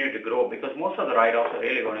continue to grow because most of the write-offs are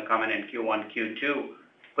really going to come in Q1, Q2,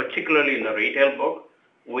 particularly in the retail book.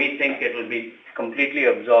 We think it will be completely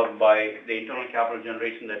absorbed by the internal capital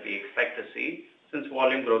generation that we expect to see, since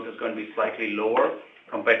volume growth is going to be slightly lower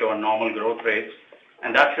compared to our normal growth rates.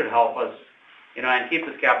 And that should help us, and keep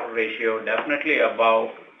this capital ratio definitely above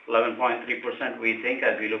 11.3%, we think,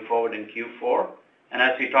 as we look forward in Q4. And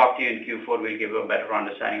as we talk to you in Q4, we'll give you a better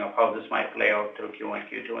understanding of how this might play out through Q1,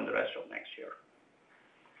 Q2, and the rest of next year.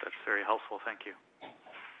 That's very helpful. Thank you.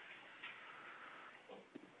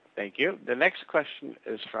 Thank you. The next question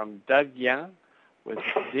is from Doug Young with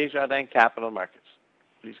Desjardins Capital Markets.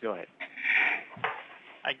 Please go ahead.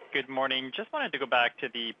 Hi, good morning. Just wanted to go back to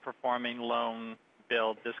the performing loan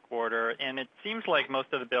build this quarter, and it seems like most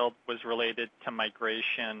of the build was related to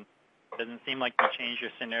migration. Doesn't seem like you changed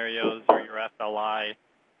your scenarios or your FLI.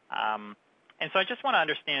 And so I just want to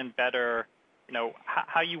understand better,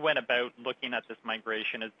 how you went about looking at this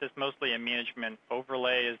migration. Is this mostly a management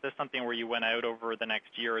overlay? Is this something where you went out over the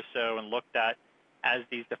next year or so and looked at, as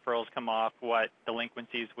these deferrals come off, what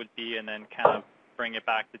delinquencies would be, and then kind of bring it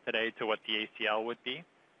back to today to what the ACL would be?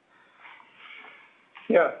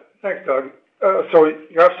 Yeah, thanks, Doug. So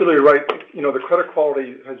you're absolutely right. The credit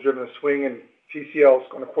quality has driven a swing in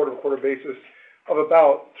PCLs on a quarter-to-quarter basis of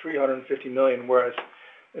about $350 million, whereas,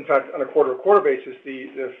 in fact, on a quarter-to-quarter basis,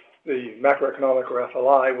 the macroeconomic or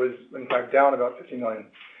FLI was, in fact, down about $50 million.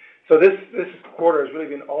 So this quarter has really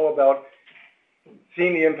been all about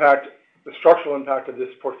seeing the impact, the structural impact of this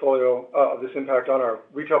portfolio, of this impact on our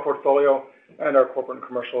retail portfolio and our corporate and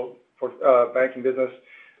commercial banking business,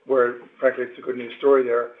 where, frankly, it's a good news story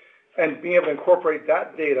there. And being able to incorporate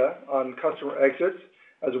that data on customer exits,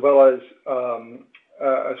 as well as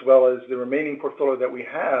the remaining portfolio that we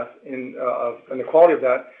have and the quality of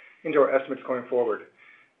that into our estimates going forward.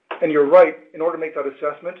 And you're right. In order to make that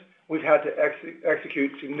assessment, we've had to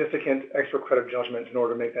execute significant extra credit judgment in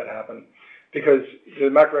order to make that happen, because the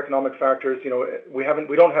macroeconomic factors, we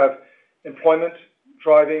don't have employment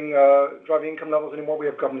driving income levels anymore. We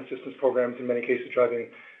have government assistance programs in many cases driving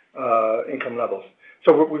income levels.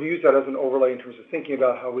 So we've used that as an overlay in terms of thinking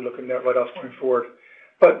about how we look at net write-offs going forward.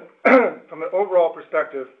 But from an overall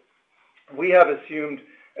perspective, we have assumed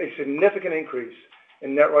a significant increase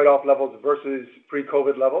in net write-off levels versus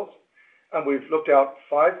pre-COVID levels. And we've looked out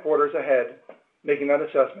 5 quarters ahead, making that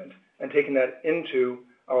assessment and taking that into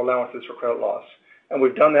our allowances for credit loss. And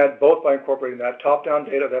we've done that both by incorporating that top-down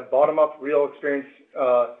data, that bottom-up real experience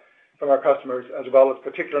from our customers, as well as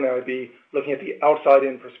particularly in IB, looking at the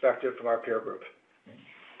outside-in perspective from our peer group.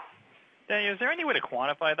 Daniel, is there any way to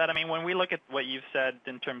quantify that? I mean, when we look at what you've said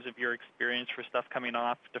in terms of your experience for stuff coming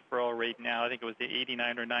off deferral rate now, I think it was the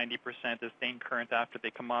 89 or 90% is staying current after they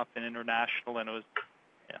come off in international, and it was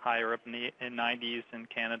higher up in 90s in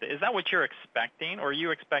Canada. Is that what you're expecting, or are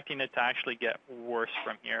you expecting it to actually get worse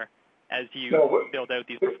from here as you build out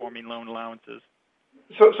these performing loan allowances?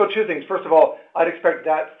 So 2 things. First of all, I'd expect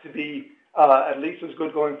that to be at least as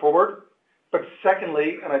good going forward. But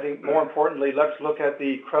secondly, and I think more importantly, let's look at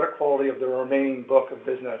the credit quality of the remaining book of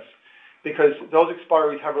business. because those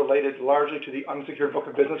expiries have related largely to the unsecured book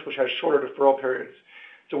of business, which has shorter deferral periods.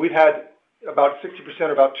 So we've had about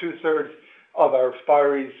 60%, about two-thirds of our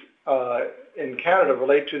expiries in Canada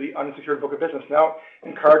relate to the unsecured book of business. Now,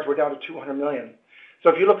 in cards, we're down to 200 million. So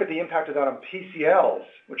if you look at the impact of that on PCLs,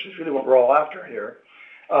 which is really what we're all after here,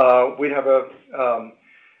 we'd have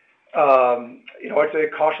I'd say a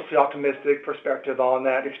cautiously optimistic perspective on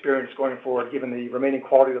that experience going forward, given the remaining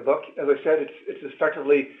quality of the book. As I said, it's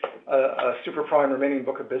effectively a super prime remaining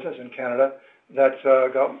book of business in Canada that's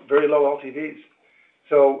got very low LTVs.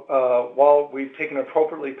 So while we've taken an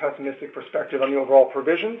appropriately pessimistic perspective on the overall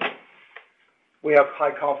provisions, we have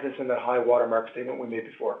high confidence in that high watermark statement we made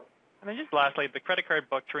before. And then just lastly, the credit card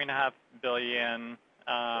book, $3.5 billion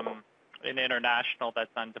in international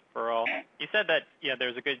that's on deferral. You said that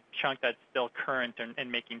there's a good chunk that's still current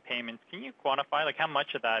and making payments. Can you quantify how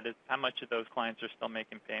much of those clients are still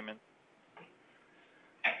making payments?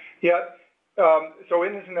 Yeah. So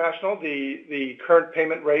in international, the current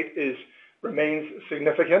payment rate remains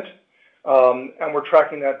significant, and we're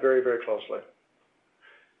tracking that very, very closely.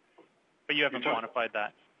 But you haven't quantified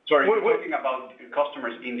that. Sorry, we're talking about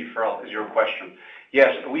customers in deferral, is your question.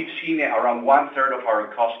 Yes, we've seen around one-third of our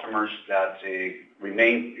customers that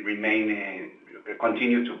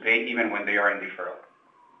continue to pay even when they are in deferral.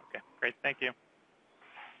 Okay, great. Thank you.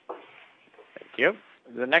 Thank you.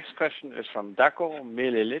 The next question is from Darko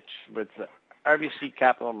Mihelic with RBC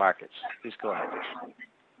Capital Markets. Please go ahead.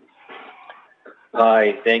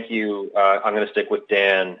 Hi, thank you. I'm going to stick with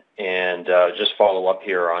Dan and just follow up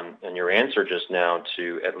here on your answer just now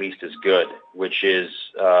to at least as good, which is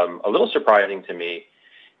a little surprising to me.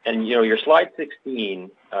 And, your slide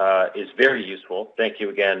 16 is very useful. Thank you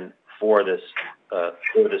again for this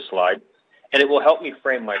slide. And it will help me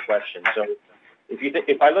frame my question. So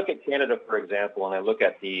if I look at Canada, for example, and I look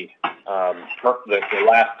at the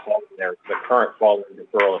last column there, the current following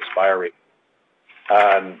deferral expiry,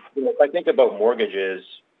 if I think about mortgages,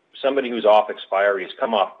 somebody who's off expiry has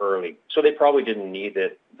come off early, so they probably didn't need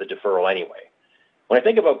the deferral anyway. When I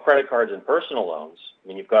think about credit cards and personal loans,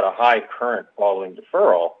 you've got a high current following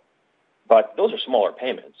deferral, but those are smaller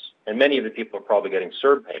payments, and many of the people are probably getting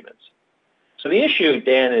CERB payments. So the issue,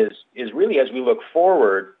 Dan, is really as we look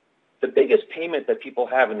forward, the biggest payment that people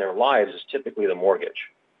have in their lives is typically the mortgage.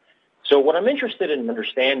 So what I'm interested in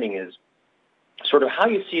understanding is sort of how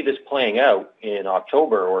you see this playing out in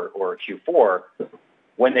October or Q4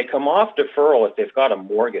 when they come off deferral if they've got a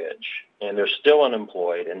mortgage and they're still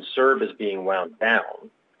unemployed and CERB is being wound down.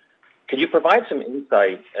 Could you provide some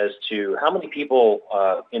insight as to how many people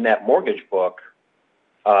in that mortgage book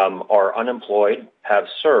are unemployed, have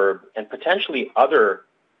CERB, and potentially other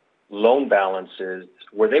loan balances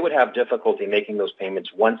where they would have difficulty making those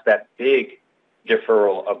payments once that big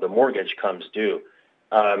deferral of the mortgage comes due?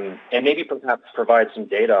 And maybe perhaps provide some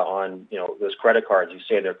data on, those credit cards. You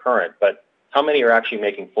say they're current, but how many are actually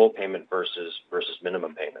making full payment versus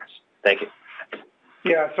minimum payments? Thank you.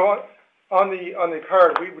 Yeah. So on the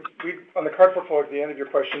card, on the card portfolio, at the end of your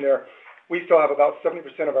question there, we still have about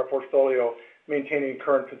 70% of our portfolio maintaining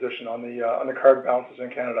current position on the card balances in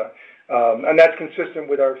Canada, and that's consistent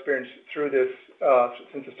with our experience through this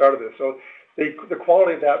since the start of this. So the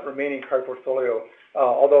quality of that remaining card portfolio,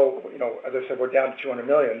 although as I said, we're down to 200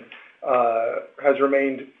 million, has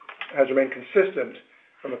remained consistent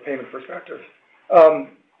from a payment perspective.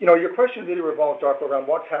 Your question really revolves, Darko, around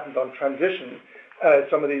what's happened on transition as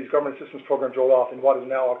some of these government assistance programs roll off in what is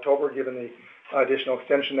now October, given the additional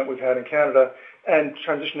extension that we've had in Canada, and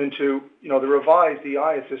transition into the revised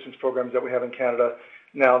EI assistance programs that we have in Canada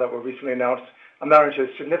now that were recently announced, amounting to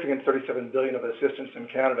a significant 37 billion of assistance in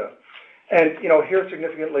Canada. And here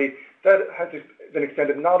significantly, that has been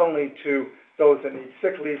extended not only to those that need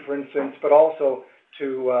sick leave, for instance, but also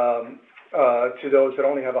to those that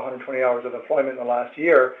only have 120 hours of employment in the last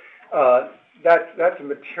year. That's a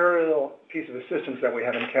material piece of assistance that we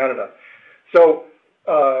have in Canada. So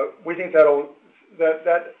we think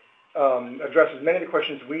that addresses many of the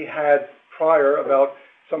questions we had prior about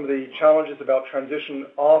some of the challenges about transition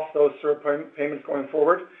off those CERB payments going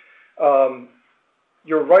forward.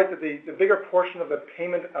 You're right that the bigger portion of the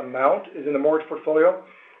payment amount is in the mortgage portfolio,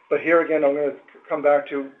 but here again, I'm going to come back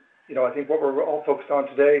to, I think what we're all focused on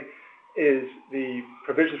today is the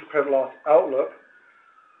provisions for credit loss outlook.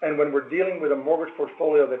 And when we're dealing with a mortgage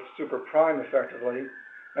portfolio that's super prime effectively,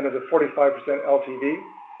 and has a 45% LTV,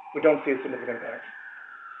 we don't see a significant impact.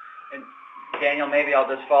 And Daniel, maybe I'll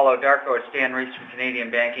just follow Darko. It's Dan Rees from Canadian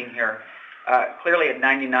Banking here. Clearly at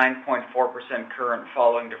 99.4% current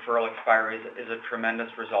following deferral expiry is a tremendous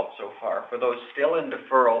result so far. For those still in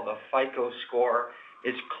deferral, the FICO score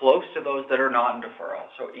is close to those that are not in deferral.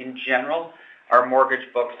 So in general, our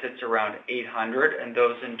mortgage book sits around 800, and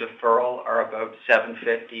those in deferral are about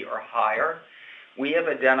 750 or higher. We have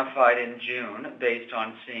identified in June, based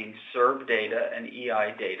on seeing CERB data and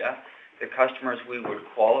EI data, the customers we would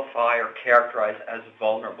qualify or characterize as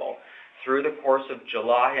vulnerable. Through the course of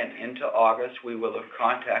July and into August, we will have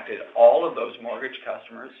contacted all of those mortgage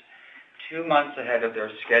customers 2 months ahead of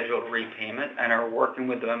their scheduled repayment and are working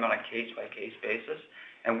with them on a case-by-case basis,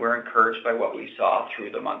 and we're encouraged by what we saw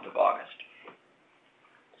through the month of August.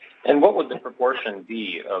 And what would the proportion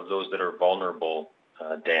be of those that are vulnerable,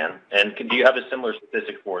 Dan? And do you have a similar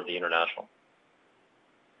statistic for the international?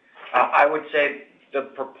 I would say the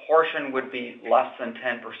proportion would be less than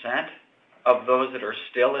 10% of those that are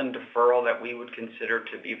still in deferral that we would consider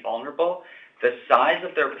to be vulnerable. The size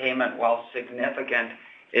of their payment, while significant,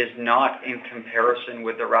 is not in comparison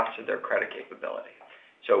with the rest of their credit capability.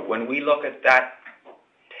 So when we look at that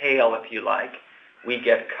tail, if you like, we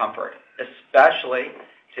get comfort, especially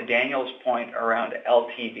to Daniel's point around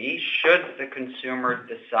LTV. Should the consumer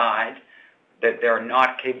decide that they're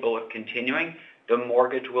not capable of continuing, the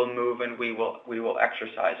mortgage will move and we will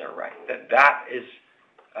exercise our right. That is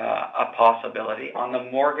a possibility. On the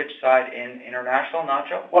mortgage side in international,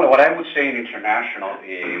 Nacho? Well, what I would say in international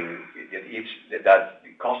is that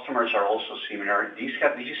the customers are also similar. This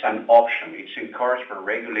is an option. It's encouraged by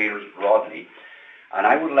regulators broadly. And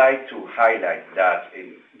I would like to highlight that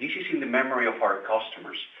this is in the memory of our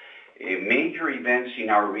customers. Major events in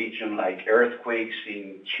our region, like earthquakes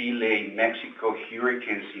in Chile, Mexico,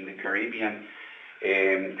 hurricanes in the Caribbean,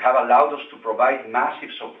 have allowed us to provide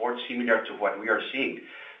massive support similar to what we are seeing.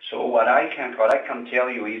 So what I can tell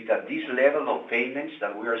you is that this level of payments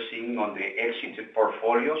that we are seeing on the exited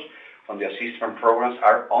portfolios, on the assistance programs,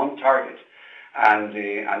 are on target. And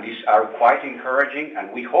these are quite encouraging,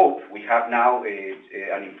 and we hope we have now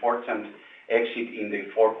an important exit in the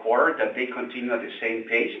fourth quarter, that they continue at the same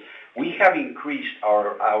pace. We have increased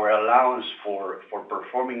our allowance for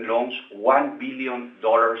performing loans $1 billion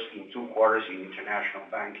in 2 quarters in international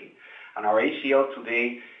banking. And our ACL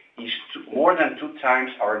today is more than 2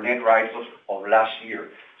 times our net write-offs of last year.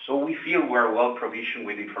 So we feel we're well provisioned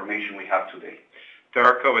with the information we have today.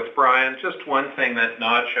 Darko, it's Brian. Just one thing that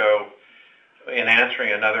Nacho, in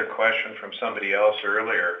answering another question from somebody else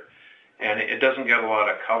earlier, and it doesn't get a lot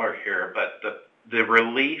of color here, but the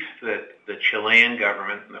relief that the Chilean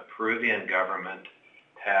government and the Peruvian government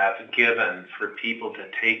have given for people to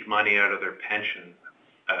take money out of their pension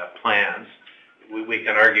plans, we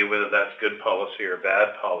can argue whether that's good policy or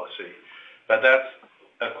bad policy, but that's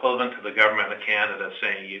equivalent to the government of Canada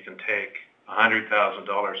saying you can take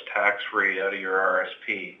 $100,000 tax-free out of your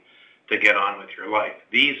RSP to get on with your life.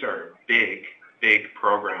 These are big, big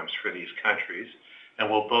programs for these countries and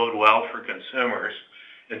will bode well for consumers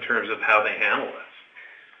in terms of how they handle this.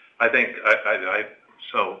 I think, I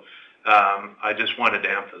just wanted to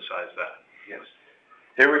emphasize that. Yes.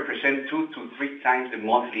 They represent 2 to 3 times the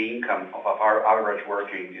monthly income of our average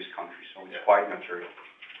worker in this country, so it's quite material.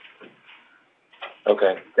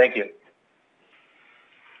 Okay, thank you.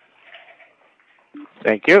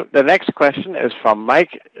 Thank you. The next question is from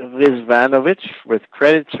Mike Rizvanovic with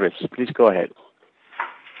Credit Suisse. Please go ahead.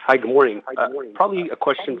 Hi, good morning. Probably a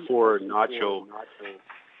question for Nacho.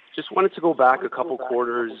 Just wanted to go back a couple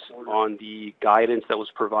quarters on the guidance that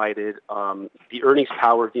was provided. The earnings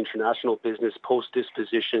power of the international business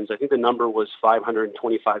post-dispositions, I think the number was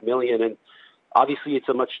 $525 million, and obviously it's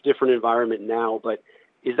a much different environment now, but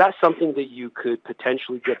is that something that you could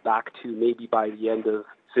potentially get back to maybe by the end of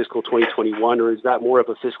fiscal 2021, or is that more of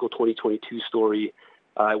a fiscal 2022 story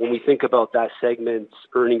when we think about that segment's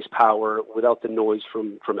earnings power without the noise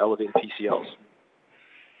from elevated PCLs?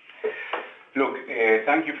 Look,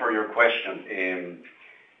 thank you for your question.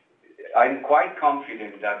 I'm quite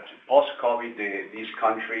confident that post-COVID, these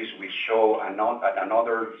countries will show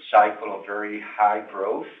another cycle of very high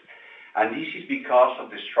growth. And this is because of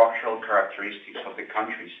the structural characteristics of the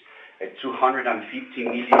countries. A 250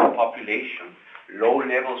 million population, low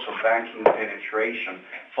levels of banking penetration.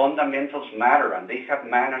 Fundamentals matter, and they have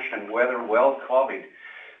managed and weathered well COVID.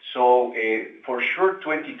 So for sure,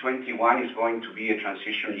 2021 is going to be a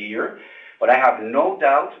transition year. But I have no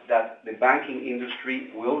doubt that the banking industry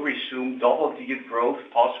will resume double-digit growth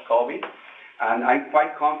post-COVID. And I'm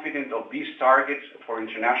quite confident of these targets for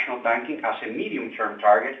international banking as a medium-term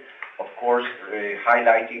target, of course,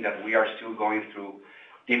 highlighting that we are still going through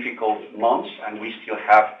difficult months and we still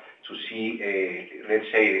have to see, a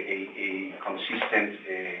consistent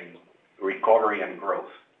recovery and growth.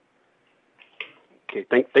 Okay,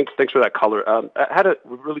 thanks for that color. I had a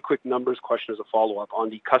really quick numbers question as a follow-up on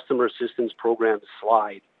the customer assistance program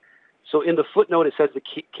slide. So in the footnote, it says the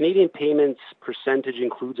Canadian payments percentage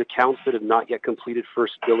includes accounts that have not yet completed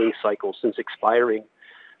first billing cycle since expiring.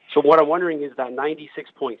 So what I'm wondering is that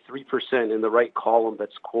 96.3% in the right column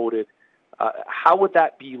that's quoted, how would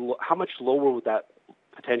that be? How much lower would that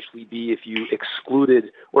potentially be if you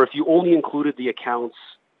excluded, or if you only included the accounts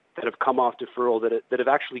that have come off deferral that have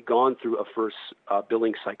actually gone through a first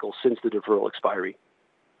billing cycle since the deferral expiry?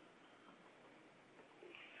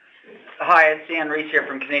 Hi, it's Dan Reese here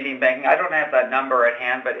from Canadian Banking. I don't have that number at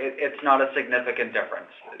hand, but it's not a significant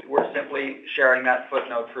difference. We're simply sharing that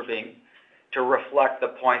footnote to reflect the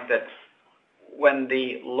point that when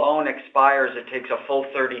the loan expires, it takes a full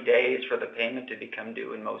 30 days for the payment to become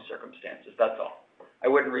due in most circumstances. That's all. I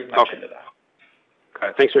wouldn't read much into that.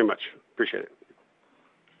 Okay, thanks very much. Appreciate it.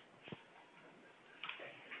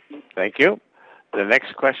 Thank you. The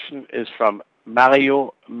next question is from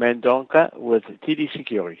Mario Mendonca with TD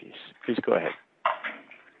Securities. Please go ahead.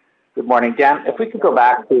 Good morning, Dan. If we could go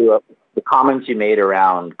back to the comments you made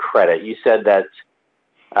around credit. You said that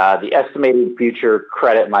the estimated future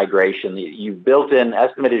credit migration, you built in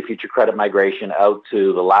estimated future credit migration out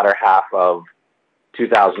to the latter half of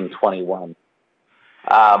 2021.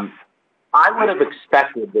 I would have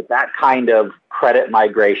expected that kind of credit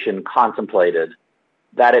migration contemplated,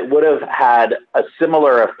 that it would have had a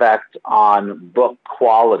similar effect on book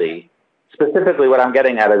quality. Specifically, what I'm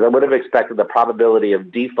getting at is I would have expected the probability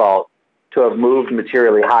of default to have moved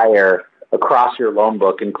materially higher across your loan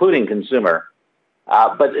book, including consumer.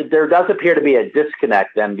 But there does appear to be a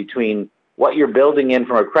disconnect then between what you're building in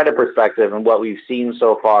from a credit perspective and what we've seen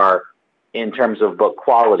so far in terms of book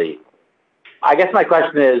quality. I guess my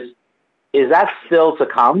question is that still to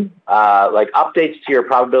come? Like updates to your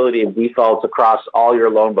probability of defaults across all your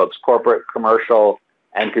loan books, corporate, commercial,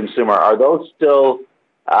 and consumer, are those still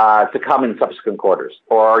to come in subsequent quarters,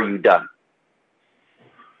 or are you done?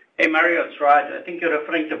 Hey, Mario, it's Raj. I think you're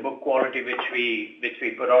referring to book quality, which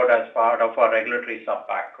we put out as part of our regulatory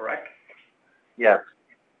sub-pack, correct? Yes.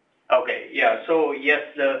 Okay, yeah. So, yes,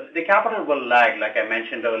 the capital will lag, like I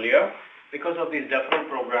mentioned earlier, because of these deferral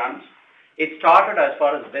programs. It started as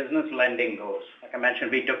far as business lending goes. Like I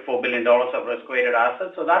mentioned, we took $4 billion of risk-weighted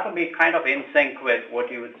assets, so that will be kind of in sync with what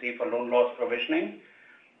you would see for loan loss provisioning.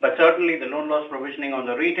 But certainly the loan loss provisioning on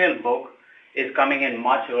the retail book is coming in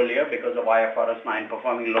much earlier because of IFRS 9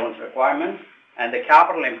 performing loans requirements, and the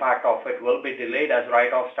capital impact of it will be delayed as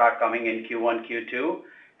write-offs start coming in Q1, Q2,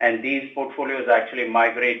 and these portfolios actually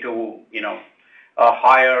migrate to, a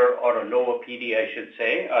higher or a lower PD, I should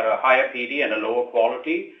say, or a higher PD and a lower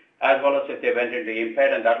quality, as well as if they went into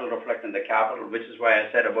impaired, and that will reflect in the capital, which is why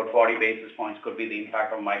I said about 40 basis points could be the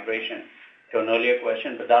impact of migration to an earlier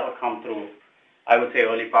question, but that will come through, I would say,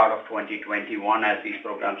 early part of 2021 as these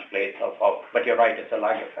programs play itself out. But you're right, it's a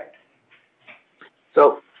lag effect.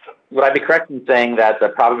 So would I be correct in saying that the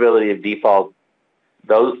probability of default,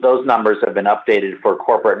 those numbers have been updated for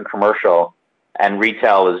corporate and commercial, and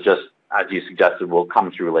retail is just, as you suggested, will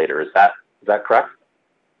come through later? Is that correct?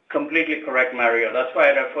 Completely correct, Mario. That's why I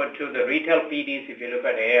referred to the retail PDs. If you look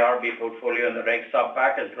at ARB portfolio and the reg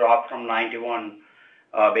sub-pack, has dropped from 91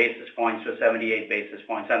 basis points to 78 basis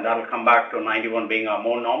points, and that'll come back to 91 being a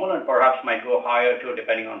more normal, and perhaps might go higher too,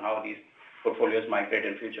 depending on how these portfolios migrate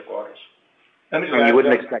in future quarters. You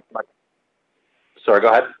wouldn't expect much. Sorry, go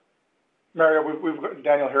ahead. Mario,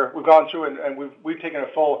 Daniel here. We've gone through and we've taken a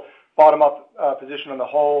full bottom-up position on the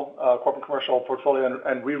whole corporate commercial portfolio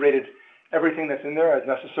and re-rated everything that's in there as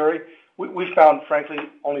necessary. We found, frankly,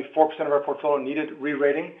 only 4% of our portfolio needed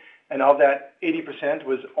re-rating, and of that, 80%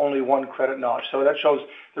 was only one credit notch. So that shows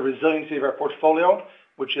the resiliency of our portfolio,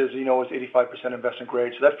 which is, is 85% investment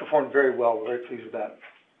grade. So that's performed very well. We're very pleased with that.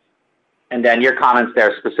 And then your comments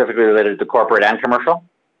there specifically related to corporate and commercial?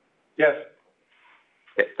 Yes.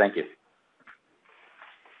 Okay, thank you.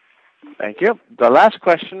 Thank you. The last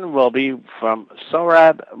question will be from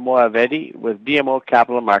Sohrab Movahedi with BMO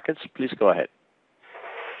Capital Markets. Please go ahead.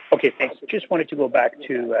 Okay, thanks. Just wanted to go back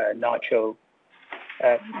to Nacho.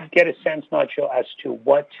 Get a sense, Nacho, as to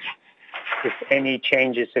what, if any,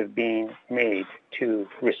 changes have been made to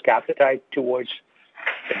risk appetite towards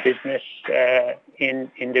the business in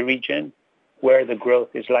the region, where the growth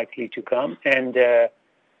is likely to come, and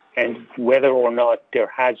whether or not there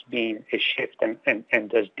has been a shift, and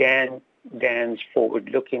does Dan's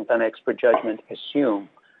forward-looking on expert judgment assume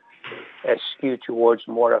a skew towards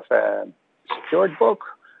more of a secured book,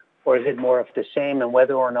 or is it more of the same, and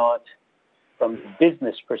whether or not, from the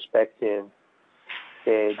business perspective,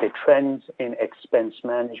 the trends in expense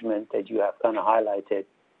management that you have kind of highlighted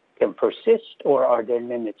can persist, or are there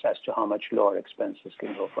limits as to how much lower expenses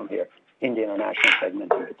can go from here in the international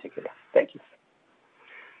segment in particular? Thank you.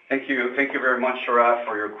 Thank you very much, Sohrab,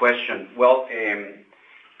 for your question. Well,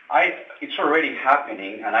 it's already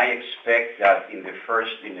happening, and I expect that in the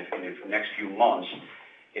next few months,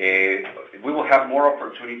 we will have more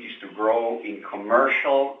opportunities to grow in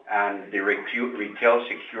commercial and the retail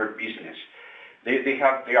secured business.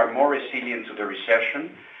 They are more resilient to the recession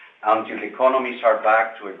until the economies are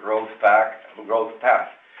back to a growth path.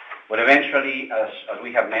 But eventually, as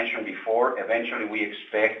we have mentioned before, we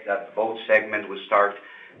expect that both segments will start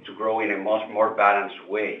to grow in a much more balanced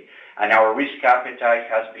way. And our risk appetite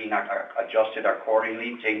has been adjusted accordingly,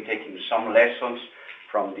 taking some lessons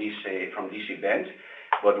from this event.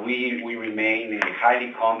 But we remain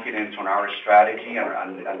highly confident on our strategy,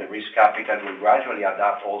 and the risk appetite will gradually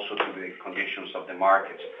adapt also to the conditions of the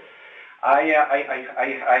markets.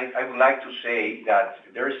 I would like to say that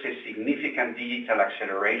there is a significant digital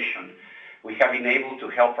acceleration. We have been able to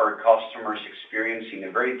help our customers experience in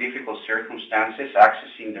a very difficult circumstances,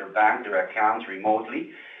 accessing their accounts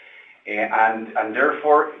remotely. And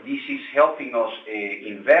therefore, this is helping us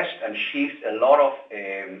invest and shift a lot of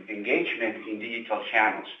engagement in digital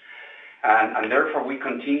channels. And therefore, we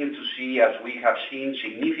continue to see, as we have seen,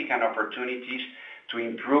 significant opportunities to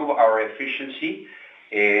improve our efficiency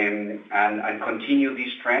and continue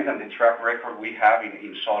this trend and the track record we have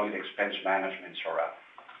in solid expense management, Sohrab.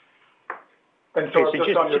 And so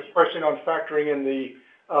just on your question on factoring in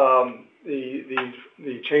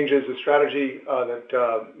the changes, the strategy that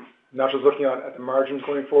Nacho's looking at the margins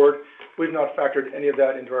going forward, we've not factored any of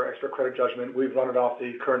that into our extra credit judgment. We've run it off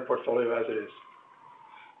the current portfolio as it is.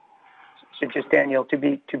 So just, Daniel, to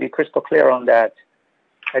be crystal clear on that,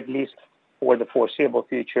 at least for the foreseeable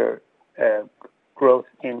future, growth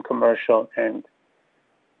in commercial and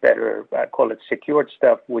better, I call it secured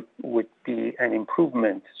stuff, would be an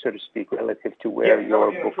improvement, so to speak, relative to where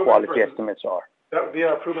your book quality estimates are. That would be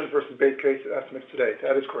an improvement versus base case estimates today.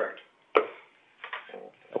 That is correct.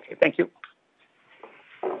 Okay, thank you.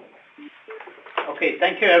 Okay,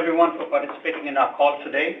 thank you everyone for participating in our call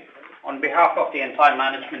today. On behalf of the entire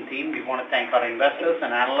management team, we want to thank our investors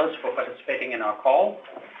and analysts for participating in our call.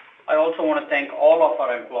 I also want to thank all of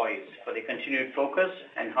our employees for their continued focus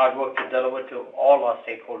and hard work to deliver to all our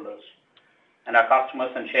stakeholders, and our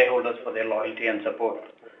customers and shareholders for their loyalty and support.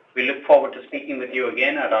 We look forward to speaking with you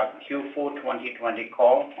again at our Q4 2020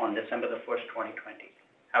 call on December the 1st, 2020.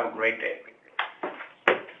 Have a great day.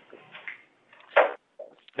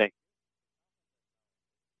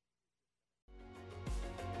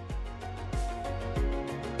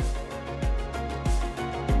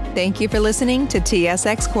 Thank you for listening to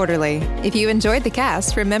TSX Quarterly. If you enjoyed the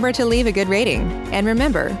cast, remember to leave a good rating. And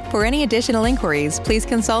remember, for any additional inquiries, please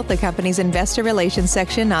consult the company's investor relations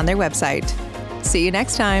section on their website. See you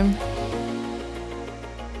next time.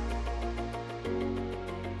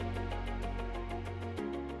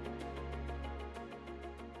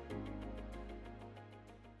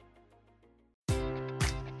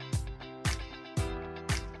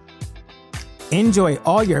 Enjoy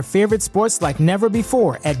all your favorite sports like never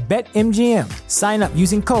before at BetMGM. Sign up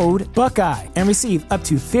using code Buckeye and receive up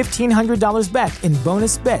to $1,500 back in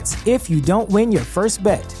bonus bets if you don't win your first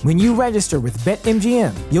bet. When you register with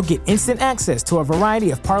BetMGM, you'll get instant access to a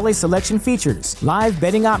variety of parlay selection features, live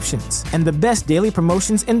betting options, and the best daily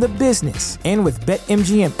promotions in the business. And with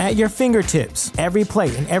BetMGM at your fingertips, every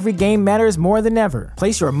play and every game matters more than ever.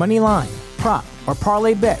 Place your money line, prop, or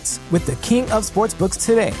parlay bets with the king of sportsbooks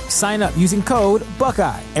today. Sign up using code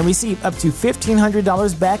Buckeye and receive up to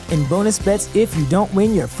 $1,500 back in bonus bets if you don't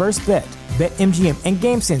win your first bet. BetMGM and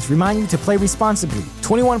GameSense remind you to play responsibly.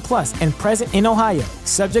 21 plus and present in Ohio,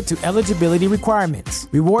 subject to eligibility requirements.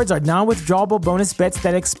 Rewards are non-withdrawable bonus bets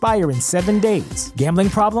that expire in 7 days. Gambling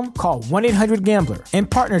problem? Call 1-800-GAMBLER. In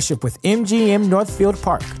partnership with MGM Northfield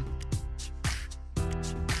Park.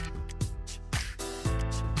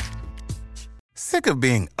 Sick of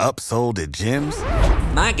being upsold at gyms?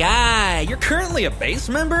 My guy, you're currently a base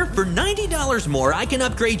member? For $90 more, I can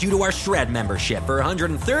upgrade you to our Shred membership. For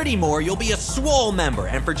 $130 more, you'll be a Swole member.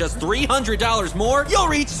 And for just $300 more, you'll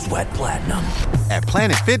reach Sweat Platinum. At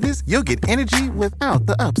Planet Fitness, you'll get energy without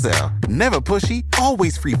the upsell. Never pushy,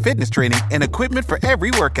 always free fitness training and equipment for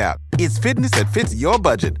every workout. It's fitness that fits your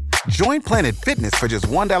budget. Join Planet Fitness for just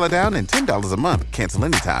 $1 down and $10 a month. Cancel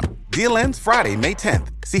anytime. Deal ends Friday, May 10th.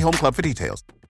 See Home Club for details.